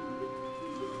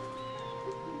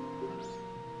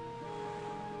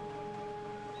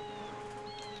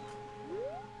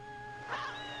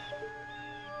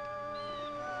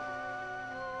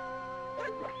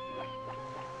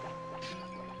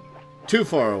 Too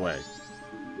far away.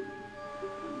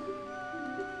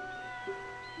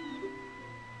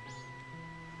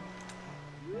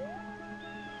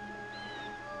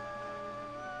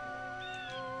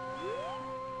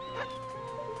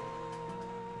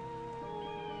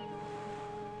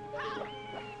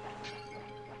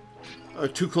 Oh,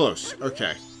 too close.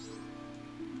 Okay.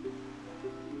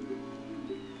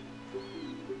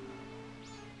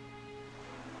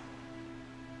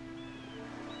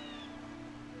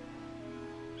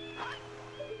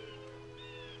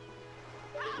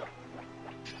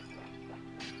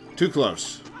 Too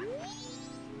close.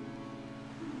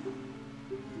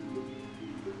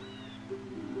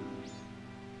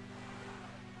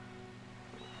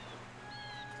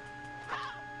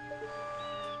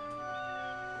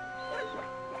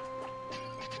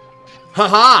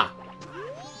 Haha!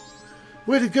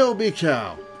 Way to go,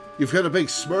 Meow. You've got a big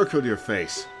smirk on your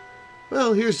face.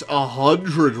 Well, here's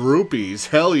 100 rupees.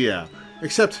 Hell yeah.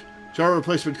 Except jar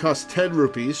replacement costs 10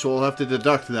 rupees, so I'll have to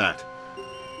deduct that.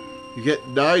 You get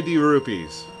 90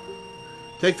 rupees.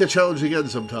 Take the challenge again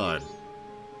sometime.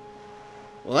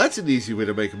 Well, that's an easy way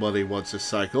to make money once a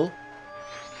cycle.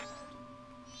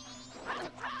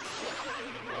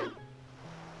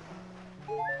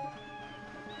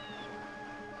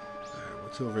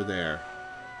 What's over there?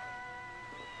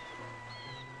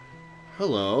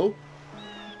 Hello?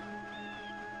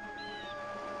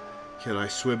 Can I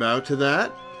swim out to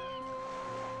that?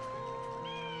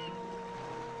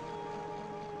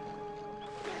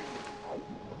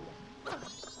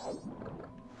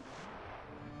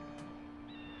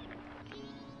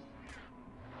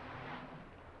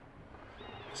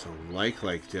 There's a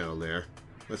like down there.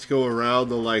 Let's go around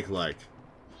the like.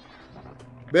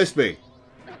 Missed me.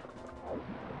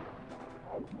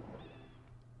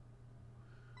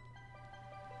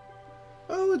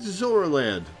 Oh, it's Zora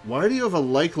Land. Why do you have a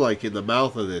like in the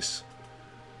mouth of this?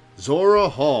 Zora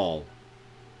Hall.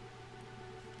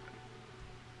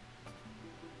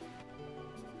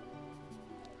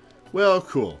 Well,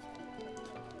 cool.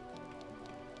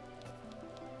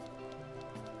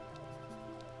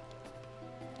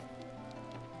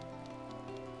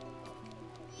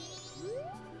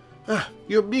 Ah,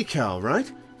 you're Mikau,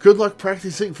 right? Good luck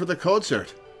practicing for the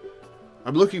concert.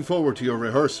 I'm looking forward to your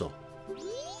rehearsal.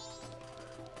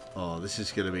 Oh, this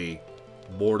is going to be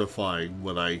mortifying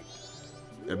when I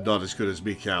am not as good as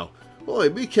Mikau. Oi,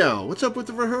 Mikau, what's up with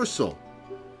the rehearsal?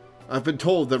 I've been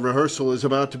told that rehearsal is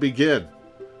about to begin,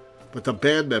 but the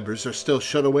band members are still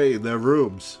shut away in their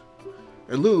rooms.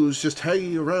 And Lou's just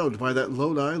hanging around by that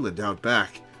lone island out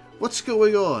back. What's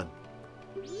going on?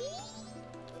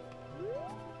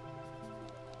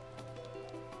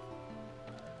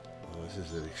 Oh, this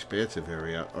is an expansive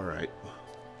area. Alright.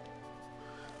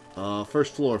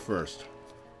 First floor first.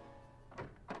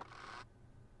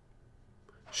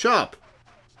 Shop!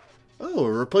 Oh,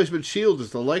 a replacement shield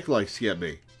is the likes get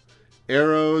me.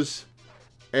 Arrows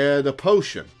and a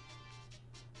potion.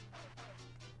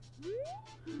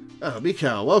 Ah,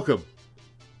 Mikau, welcome.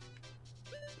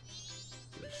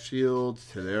 Shield,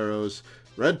 10 arrows,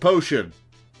 red potion.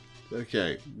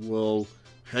 Okay, we'll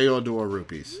hang on to our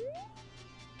rupees.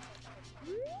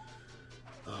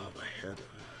 Oh, my head.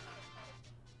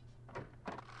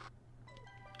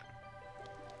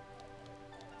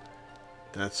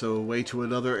 That's a way to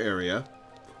another area.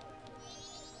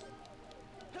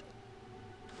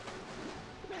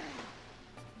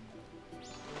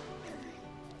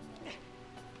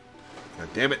 God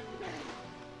damn it.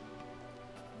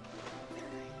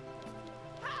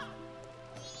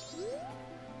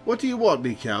 What do you want,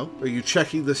 Mikau? Are you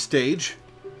checking the stage?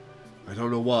 I don't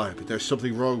know why, but there's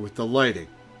something wrong with the lighting.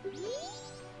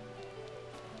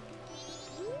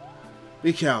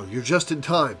 Mikau, you're just in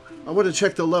time. I want to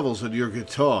check the levels on your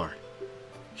guitar.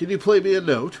 Can you play me a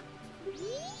note?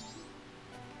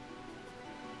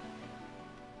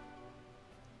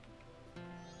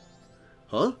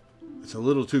 Huh? It's a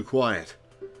little too quiet.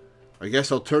 I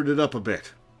guess I'll turn it up a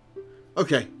bit.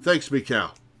 Okay, thanks, Mikau.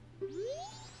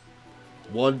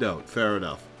 One note, fair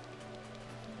enough.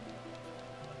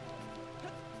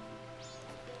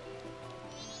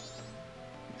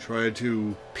 Trying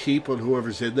to peep on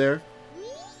whoever's in there.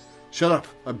 Shut up,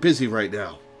 I'm busy right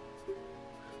now.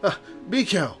 Ah,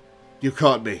 Mikau, you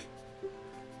caught me.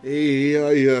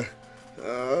 Hey,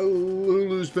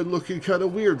 Lulu's been looking kind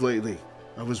of weird lately.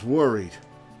 I was worried.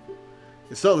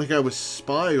 It's not like I was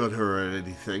spying on her or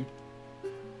anything.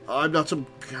 I'm not some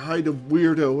kind of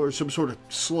weirdo or some sort of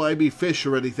slimy fish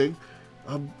or anything.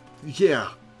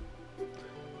 Yeah.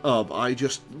 I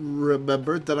just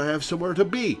remembered that I have somewhere to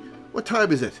be. What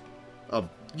time is it?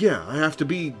 Yeah, I have to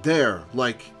be there,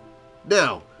 like,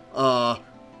 now.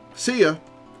 See ya.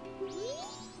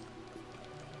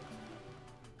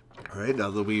 Alright,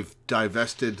 now that we've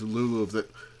divested Lulu of the...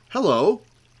 Hello?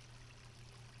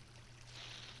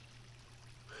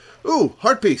 Ooh,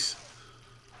 heart piece.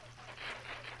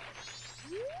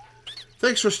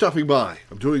 Thanks for stopping by.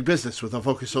 I'm doing business with a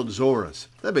focus on Zoras.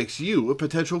 That makes you a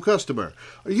potential customer.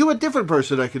 Are you a different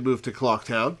person I can move to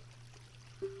Clocktown?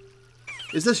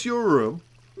 Is this your room?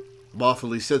 I'm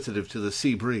awfully sensitive to the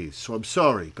sea breeze, so I'm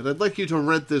sorry, but I'd like you to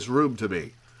rent this room to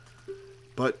me.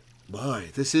 But, my,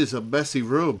 this is a messy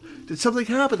room. Did something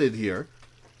happen in here?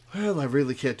 Well, I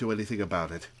really can't do anything about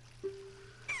it.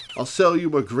 I'll sell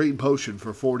you a green potion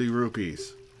for 40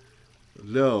 rupees.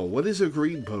 No, what is a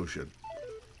green potion?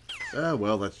 Ah,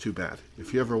 well, that's too bad.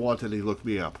 If you ever want any, look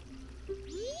me up.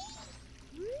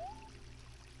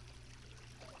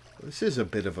 This is a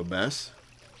bit of a mess.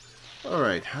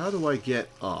 Alright, how do I get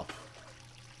up?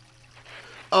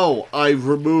 Oh, I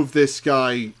removed this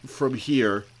guy from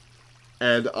here,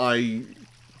 and I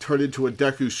turn into a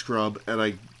Deku Scrub, and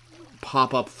I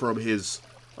pop up from his...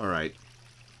 Alright.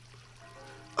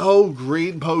 Oh,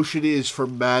 green potion is for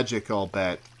magic, I'll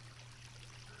bet.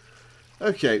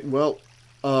 Okay, well,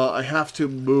 I have to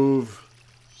move...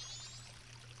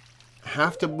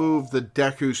 the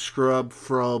Deku Scrub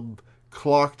from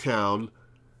Clocktown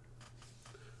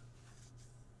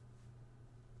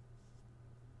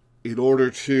in order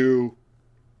to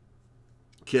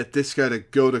get this guy to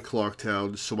go to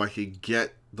Clocktown so I can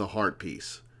get the heart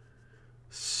piece.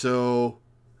 So,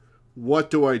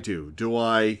 what do? Do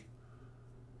I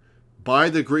buy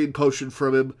the green potion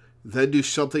from him, then do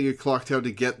something in Clocktown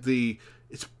to get the...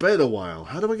 It's been a while.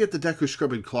 How do I get the Deku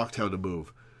Scrub in Clocktown to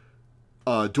move?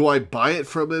 Do I buy it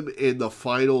from him in the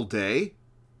final day?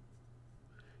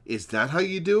 Is that how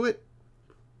you do it?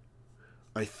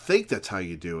 I think that's how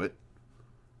you do it.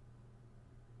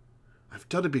 I've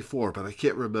done it before, but I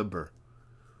can't remember.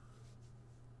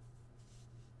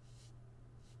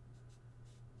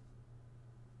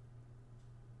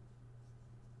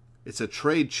 It's a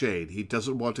trade chain. He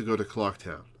doesn't want to go to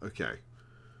Clocktown. Okay.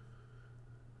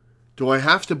 Do I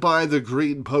have to buy the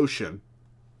green potion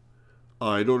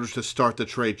in order to start the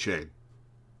trade chain?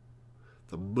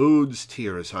 The Moon's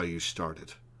Tier is how you start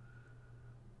it.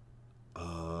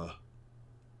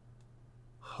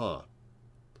 Huh.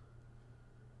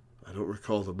 I don't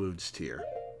recall the Moon's Tier.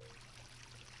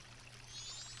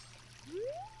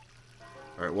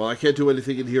 Alright, well, I can't do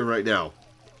anything in here right now.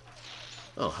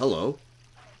 Oh, hello.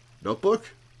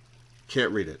 Notebook?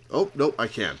 Can't read it. Oh, nope, I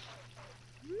can.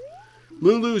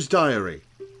 Lulu's Diary.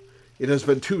 It has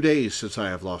been 2 days since I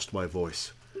have lost my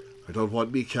voice. I don't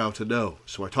want Mikau to know,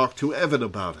 so I talked to Evan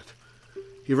about it.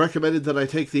 He recommended that I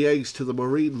take the eggs to the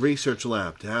Marine Research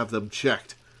Lab to have them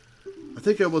checked. I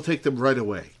think I will take them right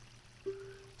away.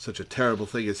 Such a terrible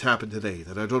thing has happened today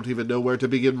that I don't even know where to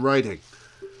begin writing.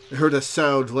 I heard a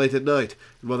sound late at night,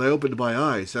 and when I opened my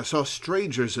eyes, I saw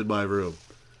strangers in my room.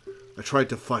 I tried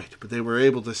to fight, but they were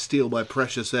able to steal my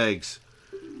precious eggs.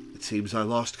 It seems I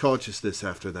lost consciousness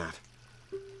after that.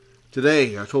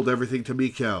 Today, I told everything to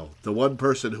Mikau, the one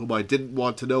person whom I didn't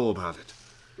want to know about it.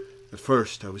 At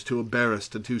first, I was too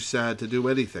embarrassed and too sad to do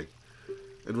anything.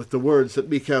 And with the words that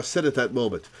Mikau said at that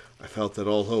moment, I felt that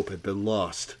all hope had been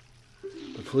lost.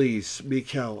 But please,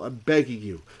 Mikau, I'm begging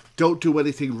you, don't do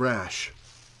anything rash.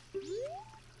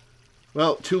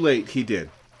 Well, too late, he did.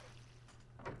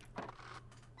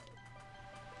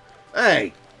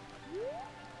 Hey!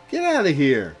 Get out of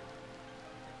here!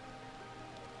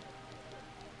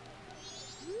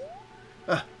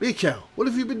 Mikau, what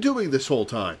have you been doing this whole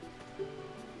time?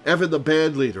 Evan, the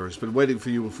band leader, has been waiting for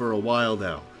you for a while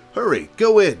now. Hurry,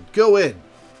 go in, go in!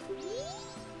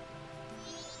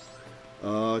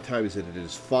 What time is it? It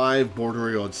is 5,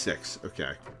 bordering on 6.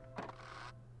 Okay.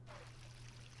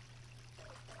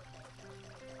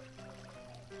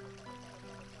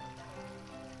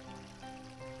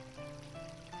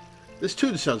 This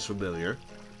tune sounds familiar.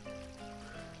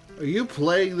 Are you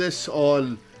playing this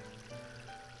on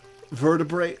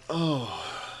Vertebrae? Oh.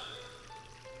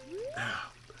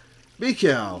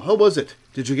 Mikau, how was it?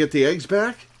 Did you get the eggs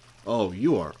back? Oh,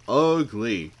 you are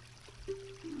ugly.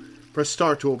 Press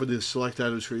start to open the select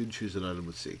item screen. Choose an item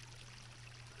with C.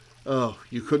 Oh,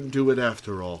 you couldn't do it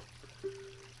after all.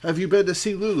 Have you been to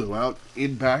see Lulu out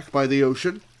in back by the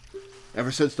ocean?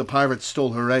 Ever since the pirates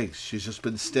stole her eggs, she's just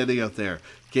been standing out there,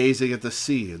 gazing at the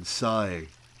sea and sighing.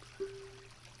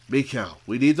 Mikau,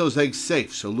 we need those eggs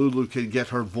safe so Lulu can get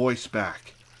her voice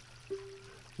back.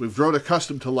 We've grown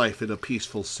accustomed to life in a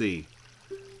peaceful sea.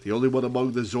 The only one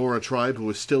among the Zora tribe who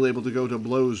is still able to go to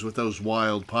blows with those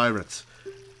wild pirates.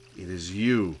 It is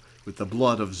you, with the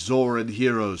blood of Zoran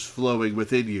heroes flowing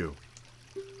within you.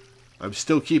 I'm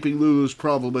still keeping Lulu's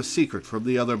problem a secret from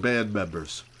the other band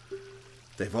members.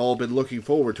 They've all been looking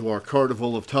forward to our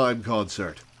Carnival of Time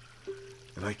concert.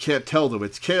 And I can't tell them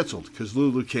it's cancelled because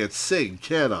Lulu can't sing,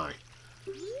 can I?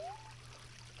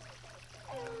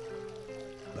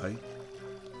 Right?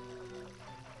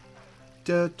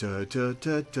 Da da da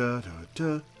da da da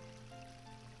da.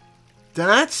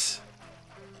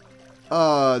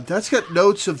 That's got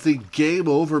notes of the Game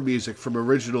Over music from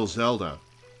original Zelda.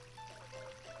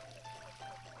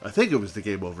 I think it was the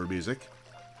Game Over music.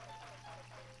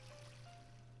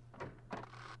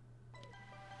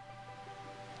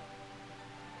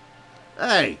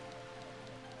 Hey!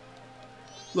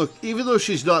 Look, even though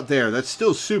she's not there, that's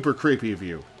still super creepy of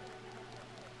you.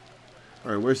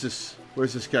 Alright, where's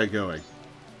this guy going?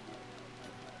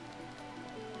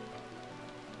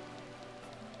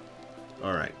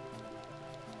 Alright.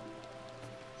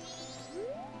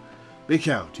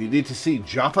 Mikau, do you need to see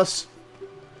Japas?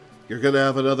 You're gonna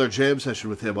have another jam session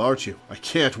with him, aren't you? I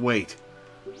can't wait.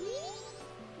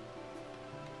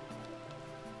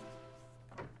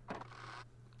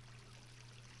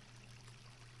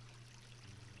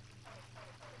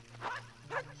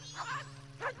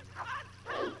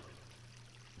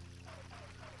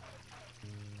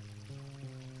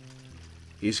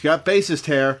 He's got bassist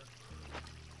hair.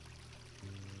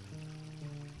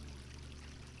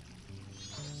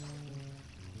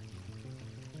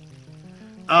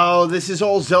 Oh, this is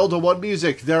all Zelda 1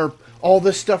 music. All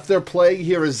the stuff they're playing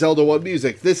here is Zelda 1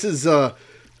 music. This is the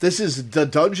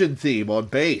dungeon theme on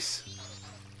bass.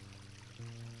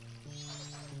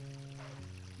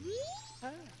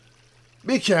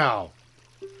 Mikau,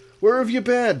 where have you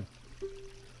been?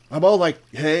 I'm all like,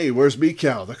 hey, where's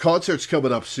Mikau? The concert's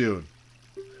coming up soon.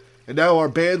 And now our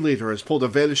band leader has pulled a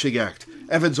vanishing act.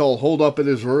 Evan's all holed up in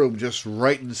his room just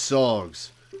writing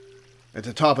songs. And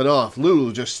to top it off,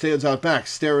 Lulu just stands out back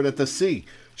staring at the sea.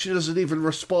 She doesn't even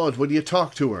respond when you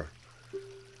talk to her.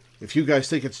 If you guys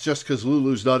think it's just because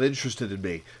Lulu's not interested in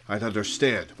me, I'd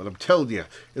understand. But I'm telling you,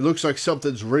 it looks like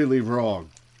something's really wrong.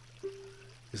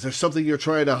 Is there something you're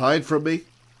trying to hide from me?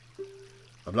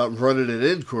 I'm not running an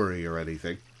inquiry or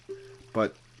anything.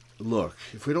 But, look,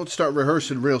 if we don't start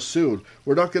rehearsing real soon,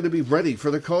 we're not going to be ready for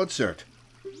the concert.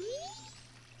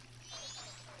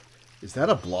 Is that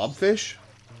a blobfish?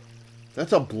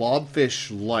 That's a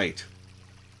blobfish light.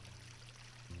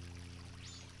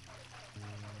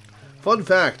 Fun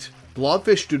fact,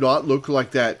 blobfish do not look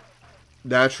like that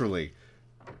naturally.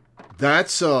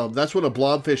 That's what a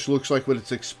blobfish looks like when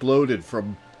it's exploded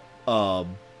from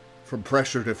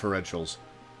pressure differentials.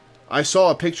 I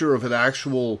saw a picture of an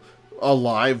actual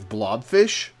alive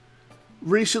blobfish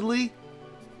recently,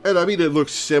 and I mean it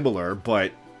looks similar,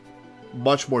 but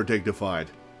much more dignified.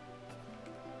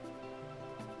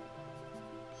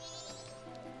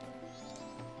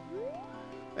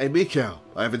 Hey Mikau,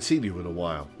 I haven't seen you in a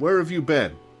while. Where have you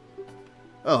been?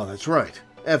 Oh, that's right.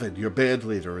 Evan, your band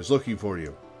leader, is looking for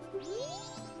you.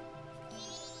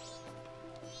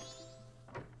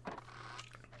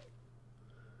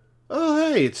 Oh,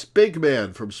 hey, it's Big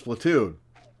Man from Splatoon.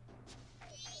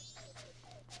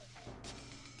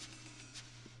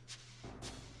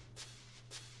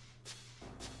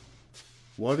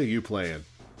 What are you playing?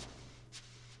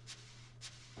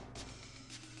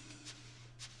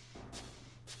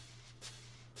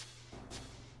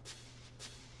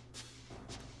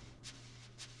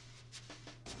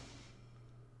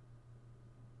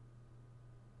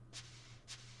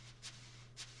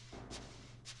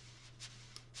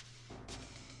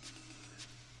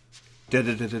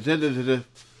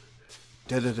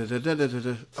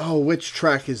 Oh, which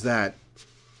track is that?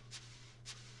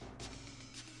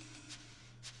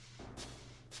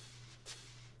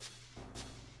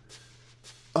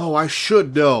 Oh, I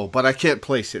should know, but I can't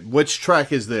place it. Which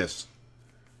track is this?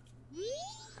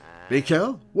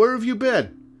 Mikau, where have you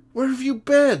been? Where have you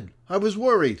been? I was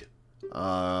worried.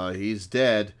 He's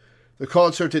dead. The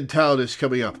concert in town is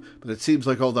coming up, but it seems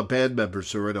like all the band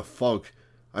members are in a funk.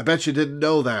 I bet you didn't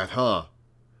know that, huh?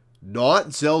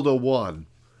 Not Zelda 1.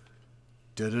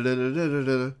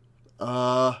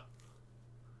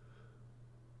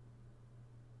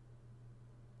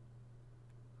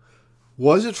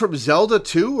 Was it from Zelda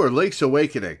 2 or Link's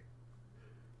Awakening?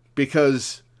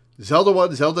 Because Zelda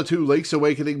 1, Zelda 2, Link's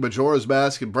Awakening, Majora's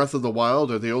Mask, and Breath of the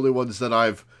Wild are the only ones that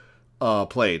I've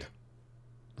played.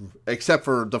 Except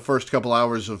for the first couple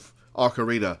hours of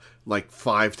Ocarina, like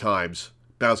 5 times.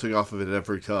 Bouncing off of it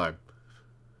every time.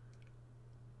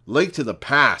 Link to the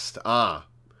Past. Ah.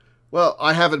 Well,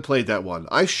 I haven't played that one.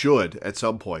 I should at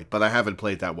some point, but I haven't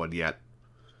played that one yet.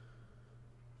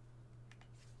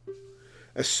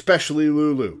 Especially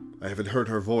Lulu. I haven't heard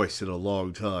her voice in a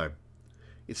long time.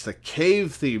 It's the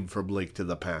cave theme from Link to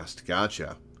the Past.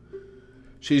 Gotcha.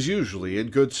 She's usually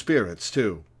in good spirits,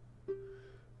 too.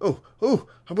 Oh,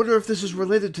 I wonder if this is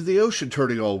related to the ocean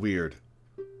turning all weird.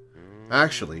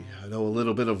 Actually, I know a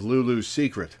little bit of Lulu's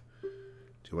secret. Do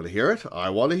you want to hear it? I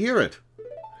want to hear it.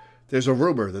 There's a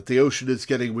rumor that the ocean is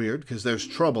getting weird because there's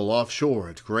trouble offshore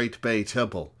at Great Bay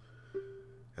Temple.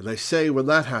 And they say when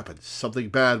that happens, something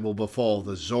bad will befall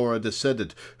the Zora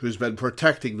descendant who's been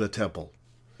protecting the temple.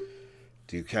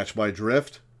 Do you catch my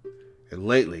drift? And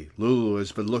lately, Lulu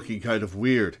has been looking kind of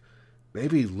weird.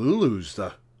 Maybe Lulu's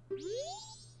the...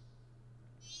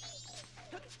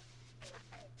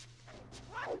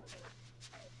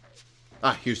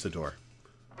 Ah, here's the door.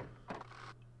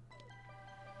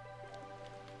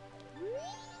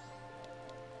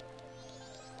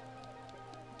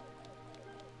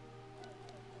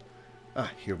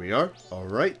 Ah, here we are. All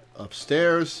right,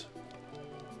 upstairs.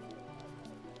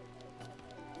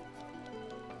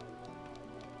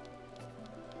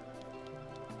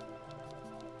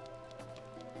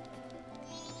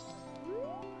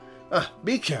 Ah,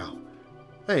 Mikau.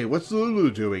 Hey, what's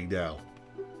Lulu doing now?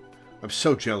 I'm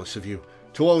so jealous of you.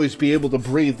 To always be able to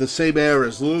breathe the same air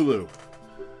as Lulu.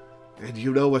 And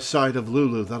you know a side of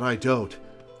Lulu that I don't.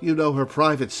 You know her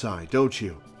private side, don't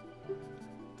you?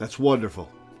 That's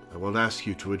wonderful. I won't ask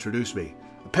you to introduce me.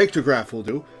 A pictograph will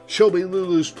do. Show me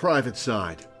Lulu's private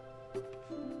side.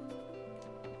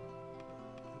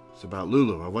 It's about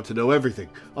Lulu. I want to know everything.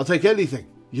 I'll take anything.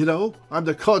 You know, I'm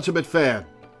the consummate fan.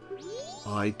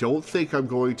 I don't think I'm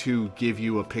going to give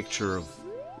you a picture of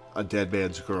a dead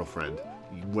man's girlfriend,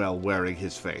 well, wearing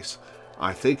his face.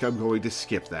 I think I'm going to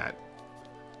skip that.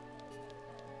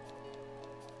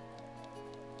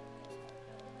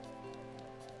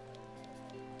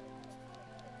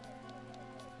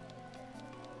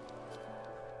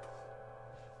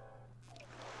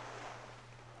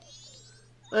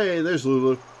 Hey, there's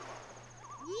Lulu.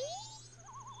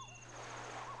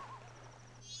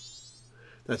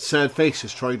 That sad face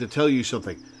is trying to tell you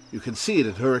something. You can see it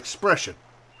in her expression.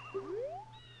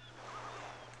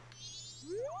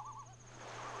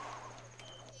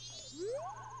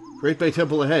 Great Bay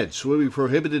Temple ahead. Swimming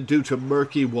prohibited due to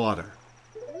murky water.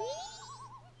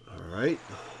 Alright.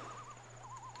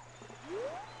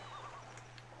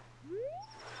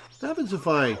 What happens if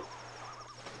I...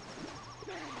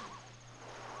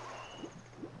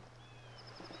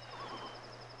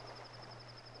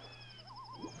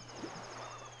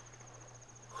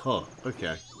 Huh,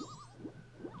 okay.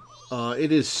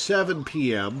 It is 7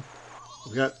 p.m.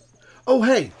 We got... Oh,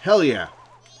 hey! Hell yeah!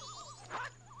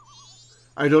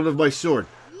 I don't have my sword.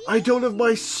 I don't have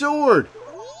my sword!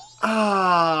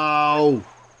 Ow!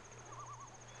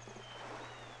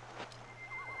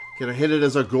 Can I hit it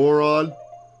as a Goron?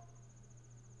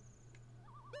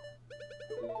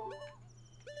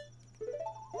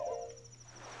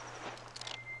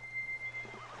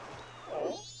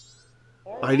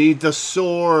 I need the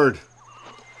sword.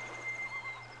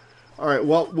 Alright,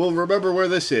 well, we'll remember where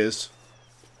this is.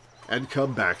 And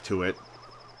come back to it.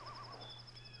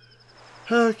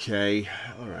 Okay,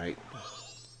 alright.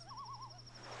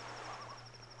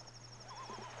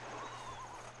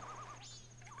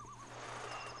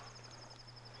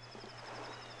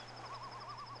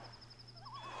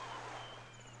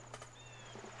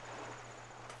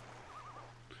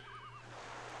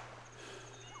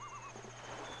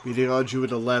 Meeting on you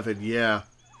at 11, yeah.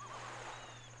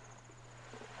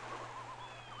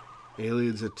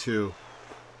 Aliens at 2.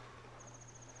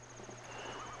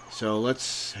 So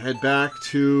let's head back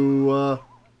to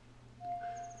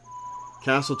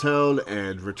Castletown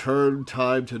and return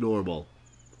time to normal.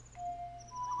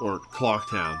 Or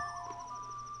Clocktown.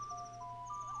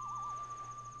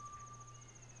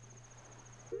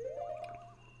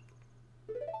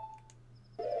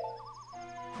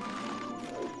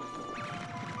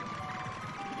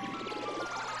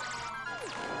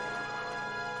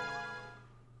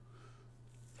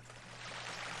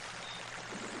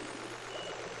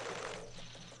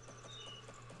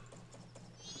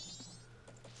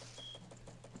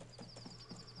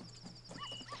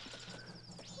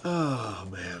 Oh,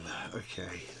 man.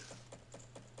 Okay.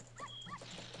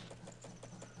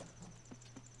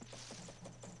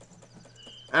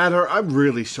 Adder, I'm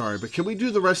really sorry, but can we do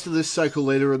the rest of this cycle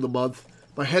later in the month?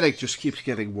 My headache just keeps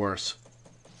getting worse.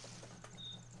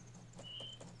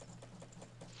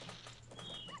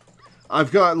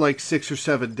 I've got like 6 or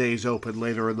 7 days open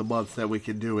later in the month that we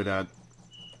can do it at.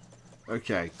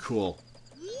 Okay, cool.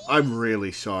 I'm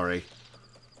really sorry.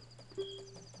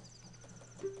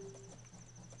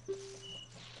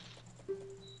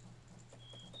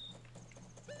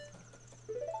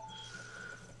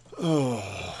 Oh.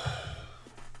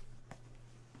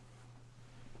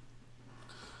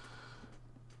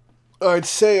 I'd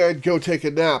say I'd go take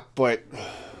a nap, but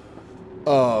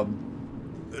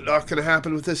not gonna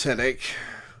happen with this headache.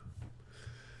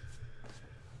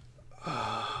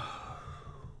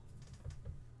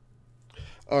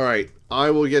 Alright,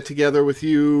 I will get together with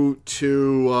you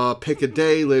to pick a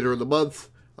day later in the month.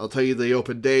 I'll tell you the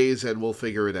open days and we'll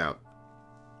figure it out.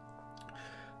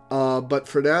 But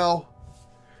for now,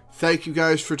 thank you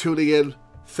guys for tuning in.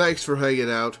 Thanks for hanging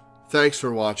out. Thanks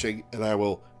for watching. And I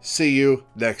will see you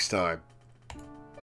next time.